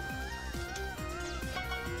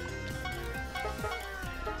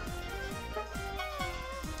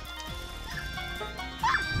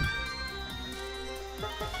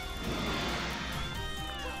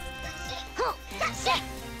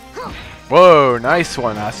 Whoa, nice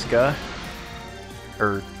one, Asuka.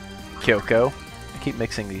 Or Kyoko. I keep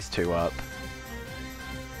mixing these two up.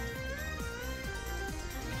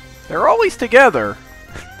 They're always together.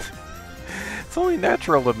 It's only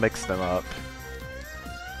natural to mix them up.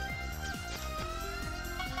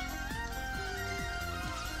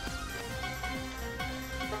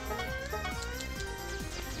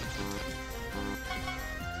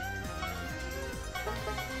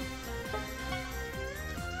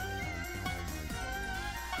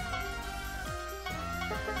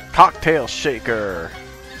 Cocktail shaker.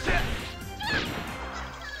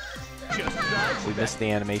 Just as I We missed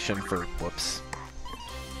the animation for whoops.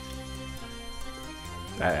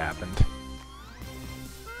 That happened.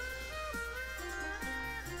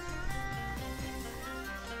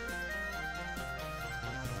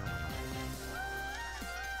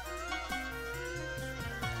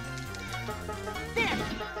 There!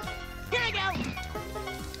 Here I go!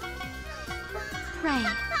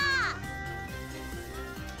 Right.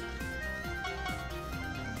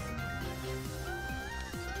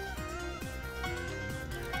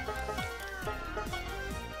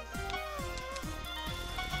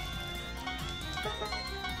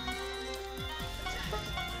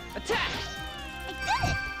 Attack! I did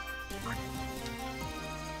it!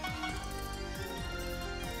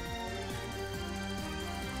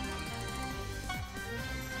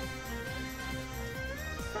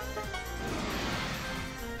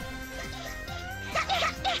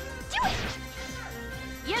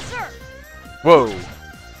 Whoa!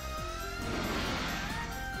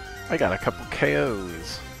 I got a couple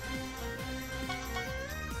KOs.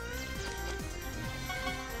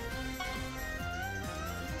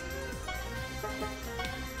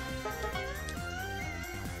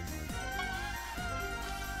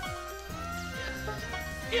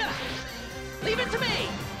 Yeah. Leave it to me!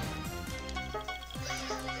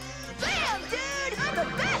 Bam, dude! The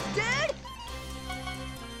best, dude!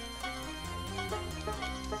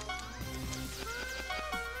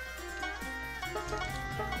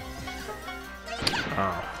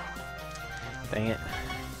 Oh. Dang it.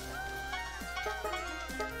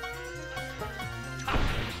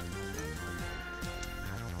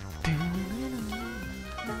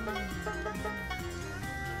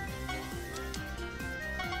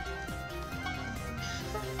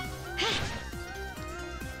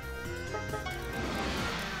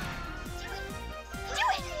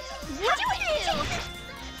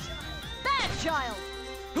 Bad child!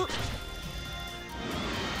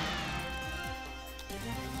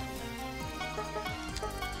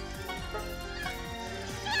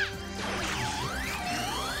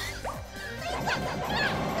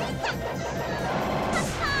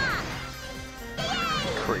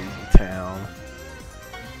 Crazy town.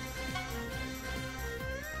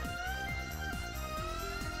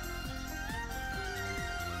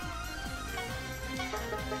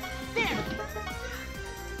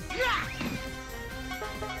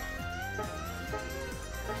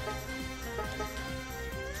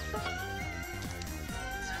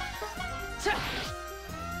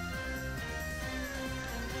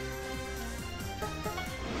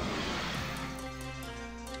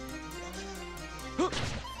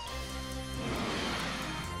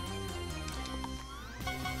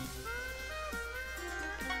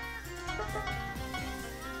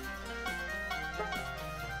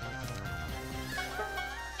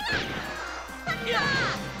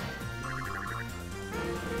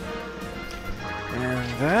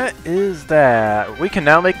 And that is that. We can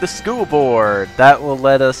now make the school board. That will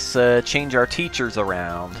let us change our teachers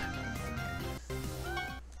around.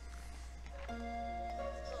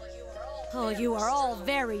 Oh, you are all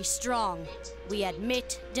very strong. We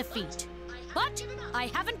admit defeat. But I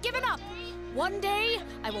haven't given up. One day,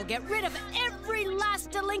 I will get rid of every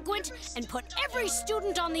last delinquent and put every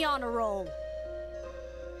student on the honor roll.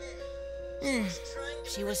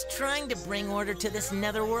 She was trying to bring order to this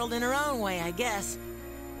netherworld in her own way, I guess.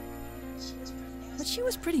 But she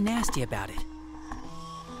was pretty nasty about it.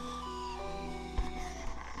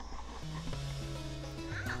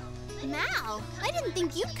 Mal, I didn't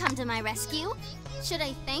think you'd come to my rescue. Should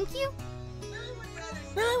I thank you?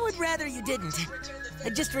 I would rather you didn't. I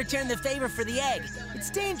just returned the favor for the egg. It's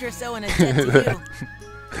dangerous owing a debt to you.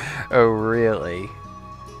 Oh, really?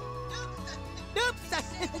 Oops, I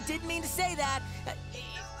didn't mean to say that.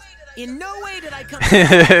 In no way did I come here.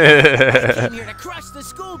 I came here to crush the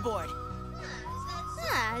school board.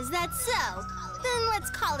 Ah, is that so? Then let's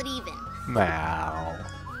call it even. Mal.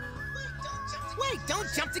 Wait, don't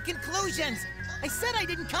jump to conclusions. I said I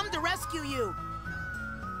didn't come to rescue you.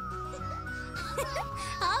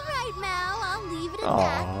 All right, Mal, I'll leave it at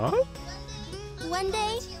Aww. that. One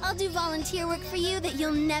day, I'll do volunteer work for you that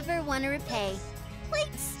you'll never want to repay. Wait!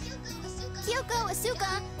 Kyoko,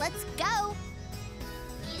 Asuka, let's go!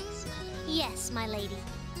 Yes, my lady.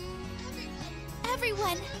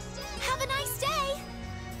 Everyone, have a nice day!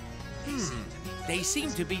 They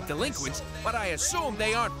seem to be delinquents, but I assume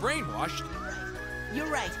they aren't brainwashed. You're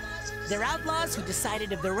right. They're outlaws who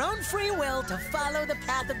decided of their own free will to follow the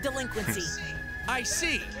path of delinquency. I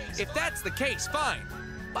see. If that's the case, fine.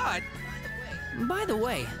 But By the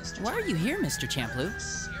way, why are you here, Mr. Champlu?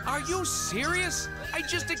 are you serious? I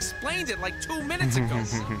just explained it like 2 minutes ago.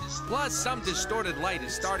 Plus, some distorted light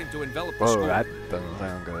is starting to envelop the Whoa, school. that doesn't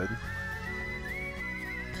sound good.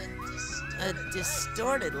 A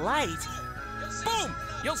distorted light? Boom!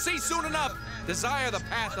 You'll see soon enough. Desire the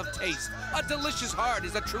path of taste. A delicious heart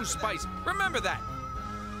is a true spice. Remember that.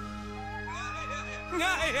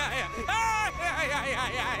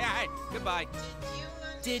 Goodbye.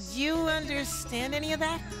 Did you understand any of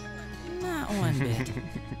that? Not one bit.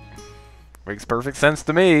 Makes perfect sense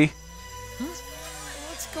to me.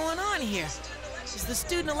 What's going on here? Is the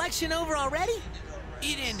student election over already?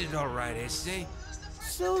 It ended all right, I say.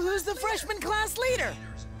 So who's the freshman class leader?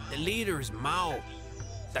 The leader is Mao.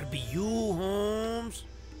 That'd be you, Holmes.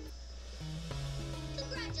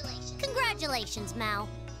 Congratulations, Mal.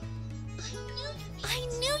 I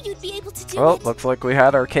knew you'd be able to do Well, it. looks like we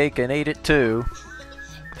had our cake and ate it too.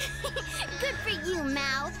 Good for you,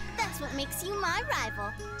 Mal. That's what makes you my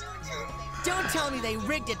rival. Don't tell me they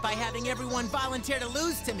rigged it by having everyone volunteer to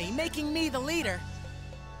lose to me, making me the leader.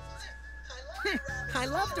 I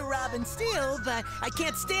love to rob and steal, but I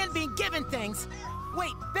can't stand being given things.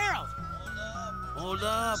 Wait, Barrel! Hold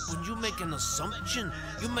up, when you make an assumption,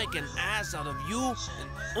 you make an ass out of you, an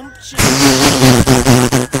umption.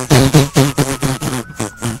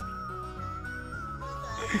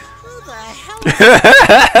 Who the hell is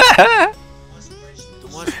that? The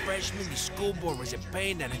ones freshmen the school board was in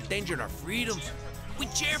pain that endangered our freedoms. We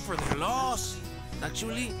cheer for their loss.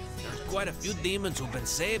 Actually, there's quite a few demons who've been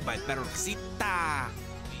saved by Peroxita.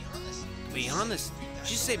 To be honest,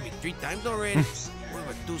 she saved me 3 times already. We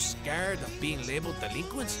were too scared of being labeled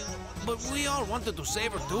delinquents, but we all wanted to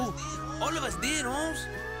save her too. All of us did, Holmes.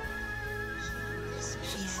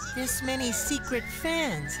 She had this many secret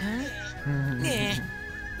fans, huh? Nah.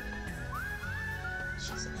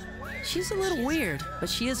 She's a little weird, but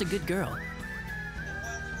she is a good girl.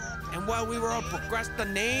 And while we were all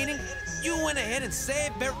procrastinating, you went ahead and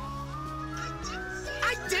saved her.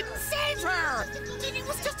 I didn't save her! It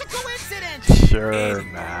was just a coincidence! Sure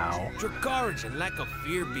now. Your courage and lack of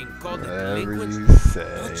fear being called the Whatever delinquents you say.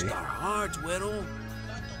 touched our hearts, Güero.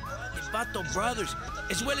 The Pato brothers,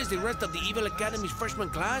 as well as the rest of the Evil Academy's freshman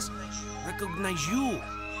class, recognize you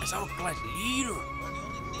as our class leader.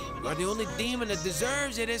 You are the only demon that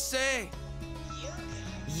deserves it, they say.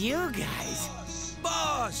 You guys...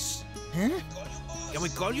 Boss! Huh? Can we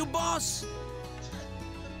call you boss?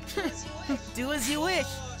 Do as you wish.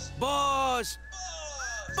 Boss!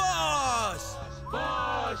 Boss!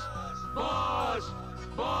 Boss! Boss!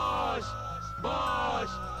 Boss!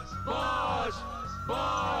 Boss! Boss!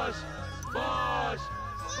 Boss! Boss!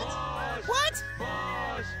 Boss! What?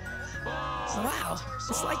 Boss! Boss! Wow,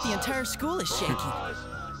 it's like the entire school is shaking. Boss!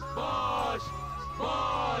 Boss!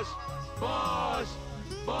 Boss! Boss!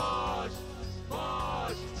 Boss!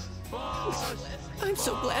 Boss! Boss! I'm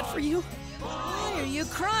so glad for you. Why are you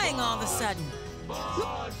crying all of a sudden?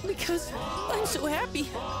 Because I'm so happy.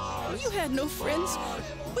 You had no friends,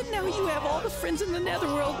 but now you have all the friends in the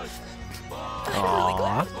netherworld. I'm really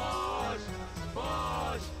glad.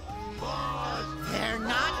 They're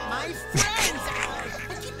not my friends!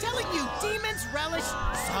 I keep telling you, demons relish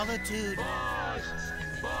solitude.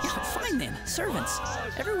 Yeah, fine then, servants.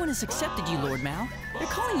 Everyone has accepted you, Lord Mao. They're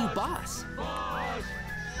calling you boss.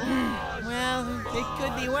 Well, it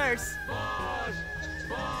could be worse.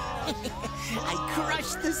 I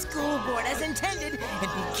crushed the school board as intended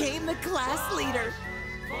and became the class leader.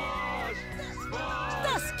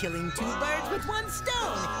 Thus killing 2 birds with 1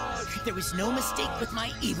 stone. There was no mistake with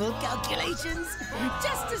my evil calculations.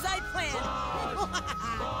 Just as I planned.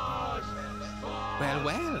 Well,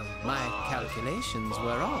 well, my calculations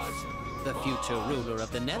were off. The future ruler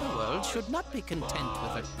of the netherworld should not be content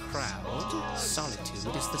with a crowd.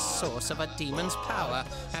 Solitude is the source of a demon's power,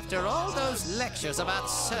 after all those lectures about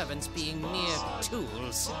servants being mere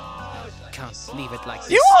tools. Can't leave it like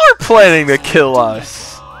this. You are planning to kill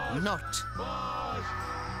us! Not.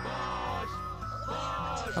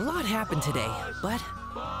 A lot happened today, but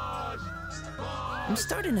I'm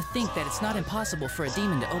starting to think that it's not impossible for a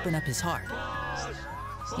demon to open up his heart.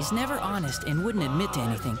 He's never honest and wouldn't admit to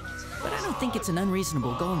anything, but I don't think it's an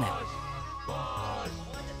unreasonable goal now.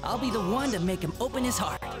 I'll be the one to make him open his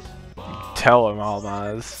heart. Tell him,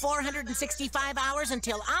 Almaz. 465 hours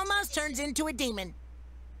until Almaz turns into a demon.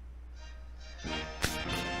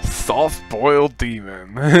 Soft-boiled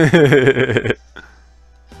demon.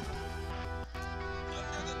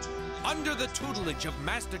 Under the tutelage of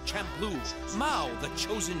Master Champloo, Mao, the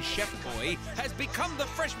chosen chef boy, has become the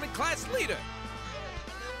freshman class leader.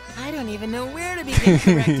 I don't even know where to begin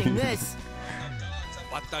correcting this.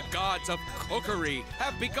 But the gods of cookery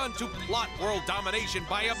have begun to plot world domination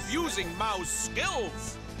by abusing Mao's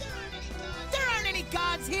skills. There aren't any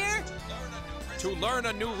gods here. To learn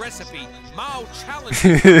a new recipe, Mao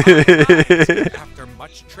challenges Mao. After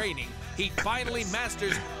much training, he finally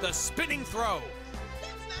masters the spinning throw.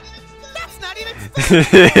 That's not even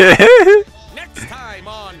funny. Next time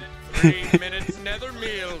on 3-Minute Nether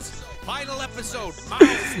Meals, final episode,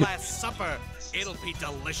 Mao's Last Supper. It'll be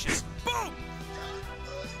delicious. Boom!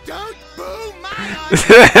 Don't boo Mao!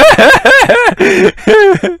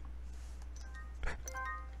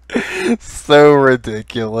 So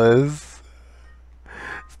ridiculous.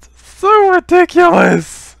 So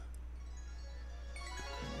ridiculous.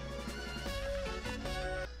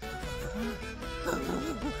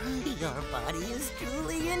 Your body is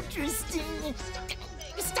truly interesting.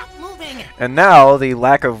 Stop moving! And now the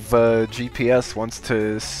lack of GPS wants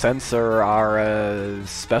to censor our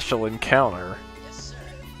special encounter.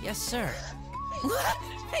 Yes, sir.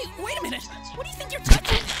 Hey, wait a minute. What do you think you're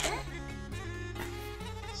touching?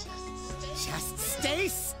 Stay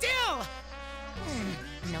still!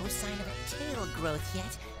 No sign of a tail growth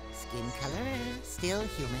yet. Skin color, still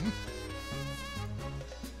human.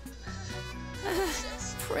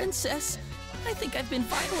 Princess, I think I've been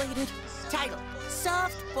violated. Title,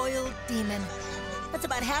 Soft-Boiled Demon. That's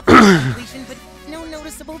about half of the completion, but no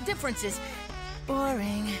noticeable differences.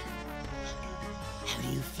 Boring. How do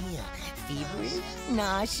you feel? Feverish?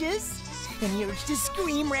 Nauseous? Any urge to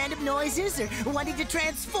scream random noises or wanting to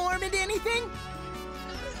transform into anything?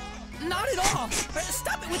 Not at all.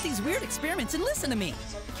 Stop it with these weird experiments and listen to me.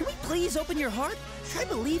 Can we please open your heart? Try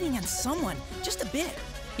believing in someone, just a bit.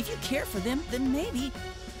 If you care for them, then maybe...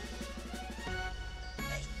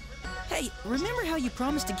 Hey, remember how you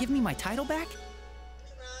promised to give me my title back?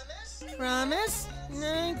 Promise?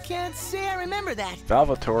 I can't say I remember that.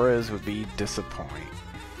 Salvatore's would be disappointed.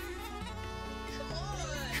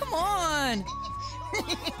 Come on!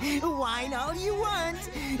 Whine all you want.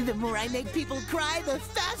 The more I make people cry, the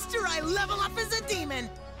faster I level up as a demon.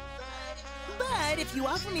 But if you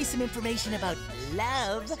offer me some information about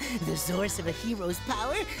love, the source of a hero's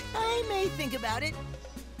power, I may think about it.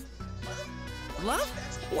 Love?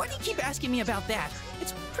 Why do you keep asking me about that?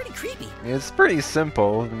 It's pretty creepy. It's pretty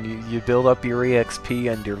simple. You build up your EXP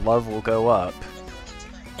and your love will go up.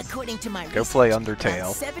 According to my Go research, play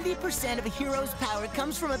Undertale. 70% of a hero's power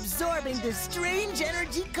comes from absorbing the strange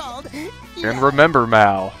energy called And love. remember,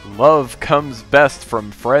 Mal, love comes best from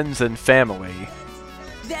friends and family.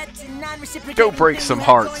 That non-reciprocating Go break thing some you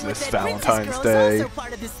have hearts going with this that princess Valentine's girl Day. is also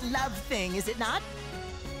part of this love thing, is it not?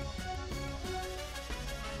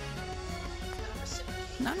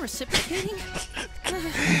 Non-reciprocating?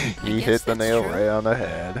 You hit the nail right on the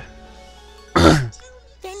head.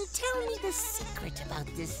 Then tell me the secret about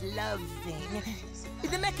this love thing.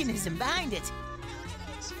 The mechanism behind it.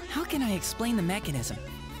 How can I explain the mechanism?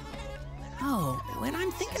 Oh, when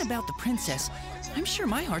I'm thinking about the princess, I'm sure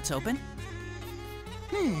my heart's open.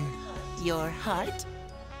 Your heart?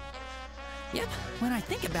 Yep, when I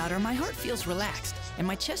think about her, my heart feels relaxed, and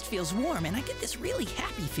my chest feels warm, and I get this really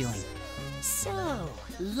happy feeling. So,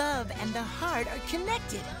 love and the heart are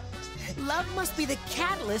connected. Love must be the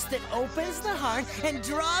catalyst that opens the heart and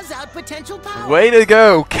draws out potential power. Way to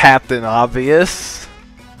go, Captain Obvious!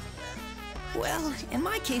 Well, in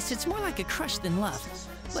my case, it's more like a crush than love,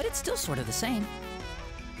 but it's still sort of the same.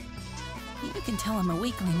 You can tell I'm a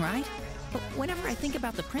weakling, right? But whenever I think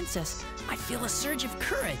about the princess, I feel a surge of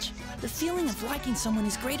courage. The feeling of liking someone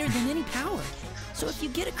is greater than any power. So if you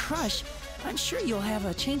get a crush, I'm sure you'll have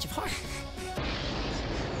a change of heart.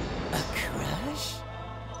 A crush?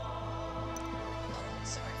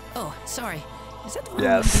 Oh, sorry. Is that the wrong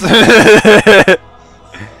Yes.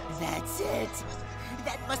 That's it.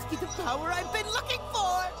 That must be the power I've been looking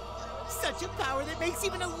for. Such a power that makes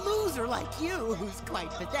even a loser like you, who's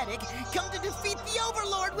quite pathetic, come to defeat the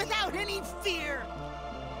Overlord without any fear.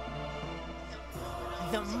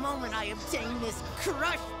 The moment I obtain this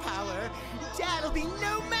crush power, Dad'll be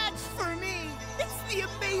no match for me. It's the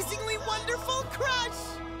amazingly wonderful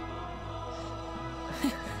crush.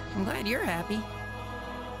 I'm glad you're happy.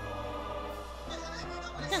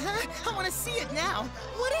 I want to see it now.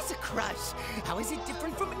 What is a crush? How is it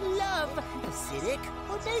different from love? Acidic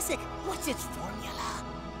or basic? What's its formula?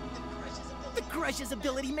 The crush's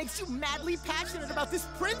ability makes you madly passionate about this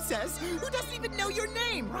princess who doesn't even know your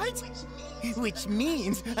name, right? Which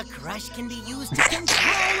means a crush can be used to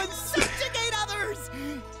control and subjugate others.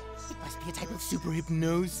 It must be a type of super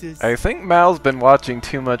hypnosis. I think Mal's been watching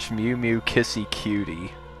too much Mew Mew Kissy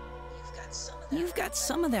Cutie. You've got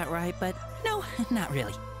some of that right, but no, not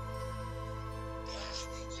really.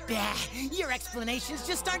 Bah, your explanations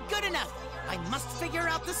just aren't good enough. I must figure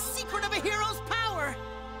out the secret of a hero's power.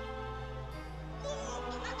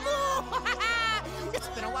 It's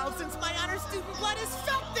been a while since my honor student blood has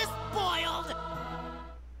felt this boiled.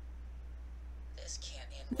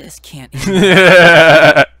 This can't.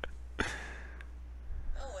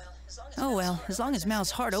 Oh well, as long as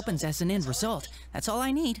Mal's heart opens as an end result, that's all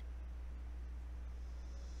I need.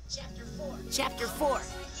 Chapter 4,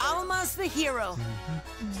 Alma's the hero.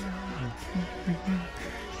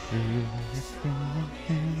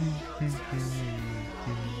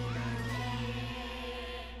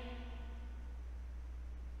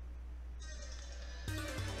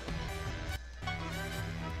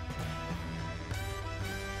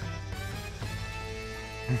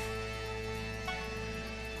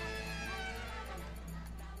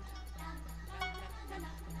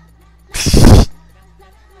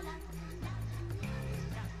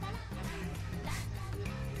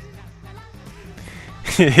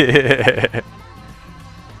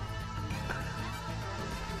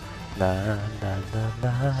 La la la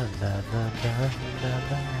la la la la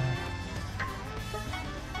la.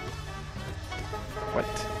 What?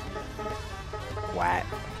 What?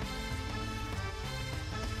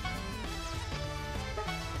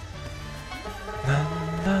 La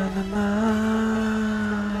la la la.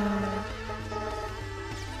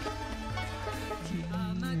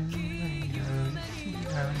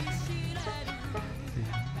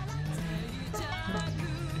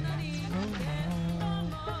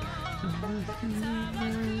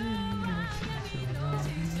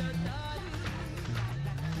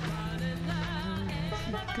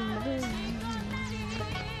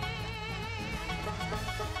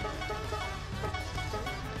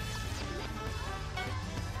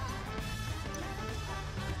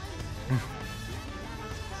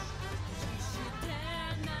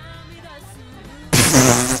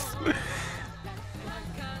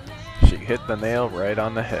 She hit the nail right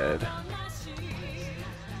on the head.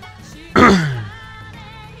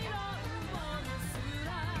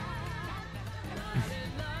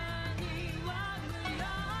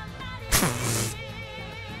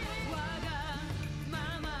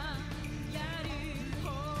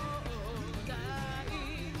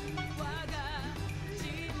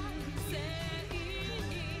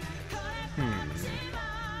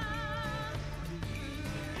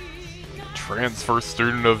 Transfer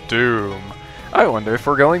Student of Doom. I wonder if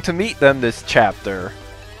we're going to meet them this chapter.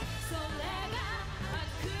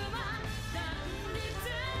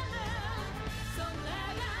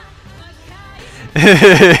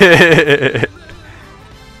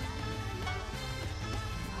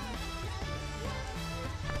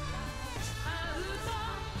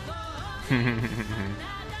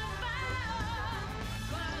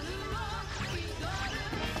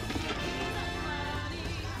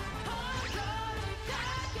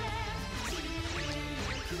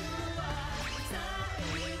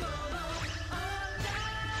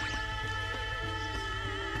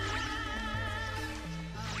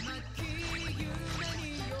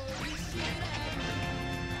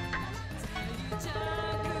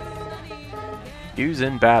 Use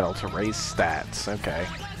in battle to raise stats. Okay.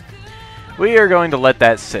 We are going to let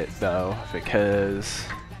that sit, though, because...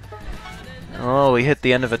 oh, we hit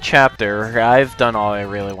the end of a chapter. I've done all I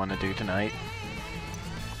really want to do tonight.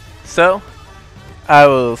 So, I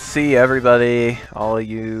will see everybody, all of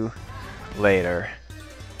you, later.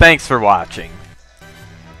 Thanks for watching.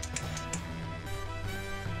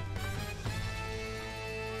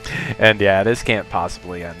 And yeah, this can't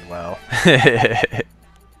possibly end well.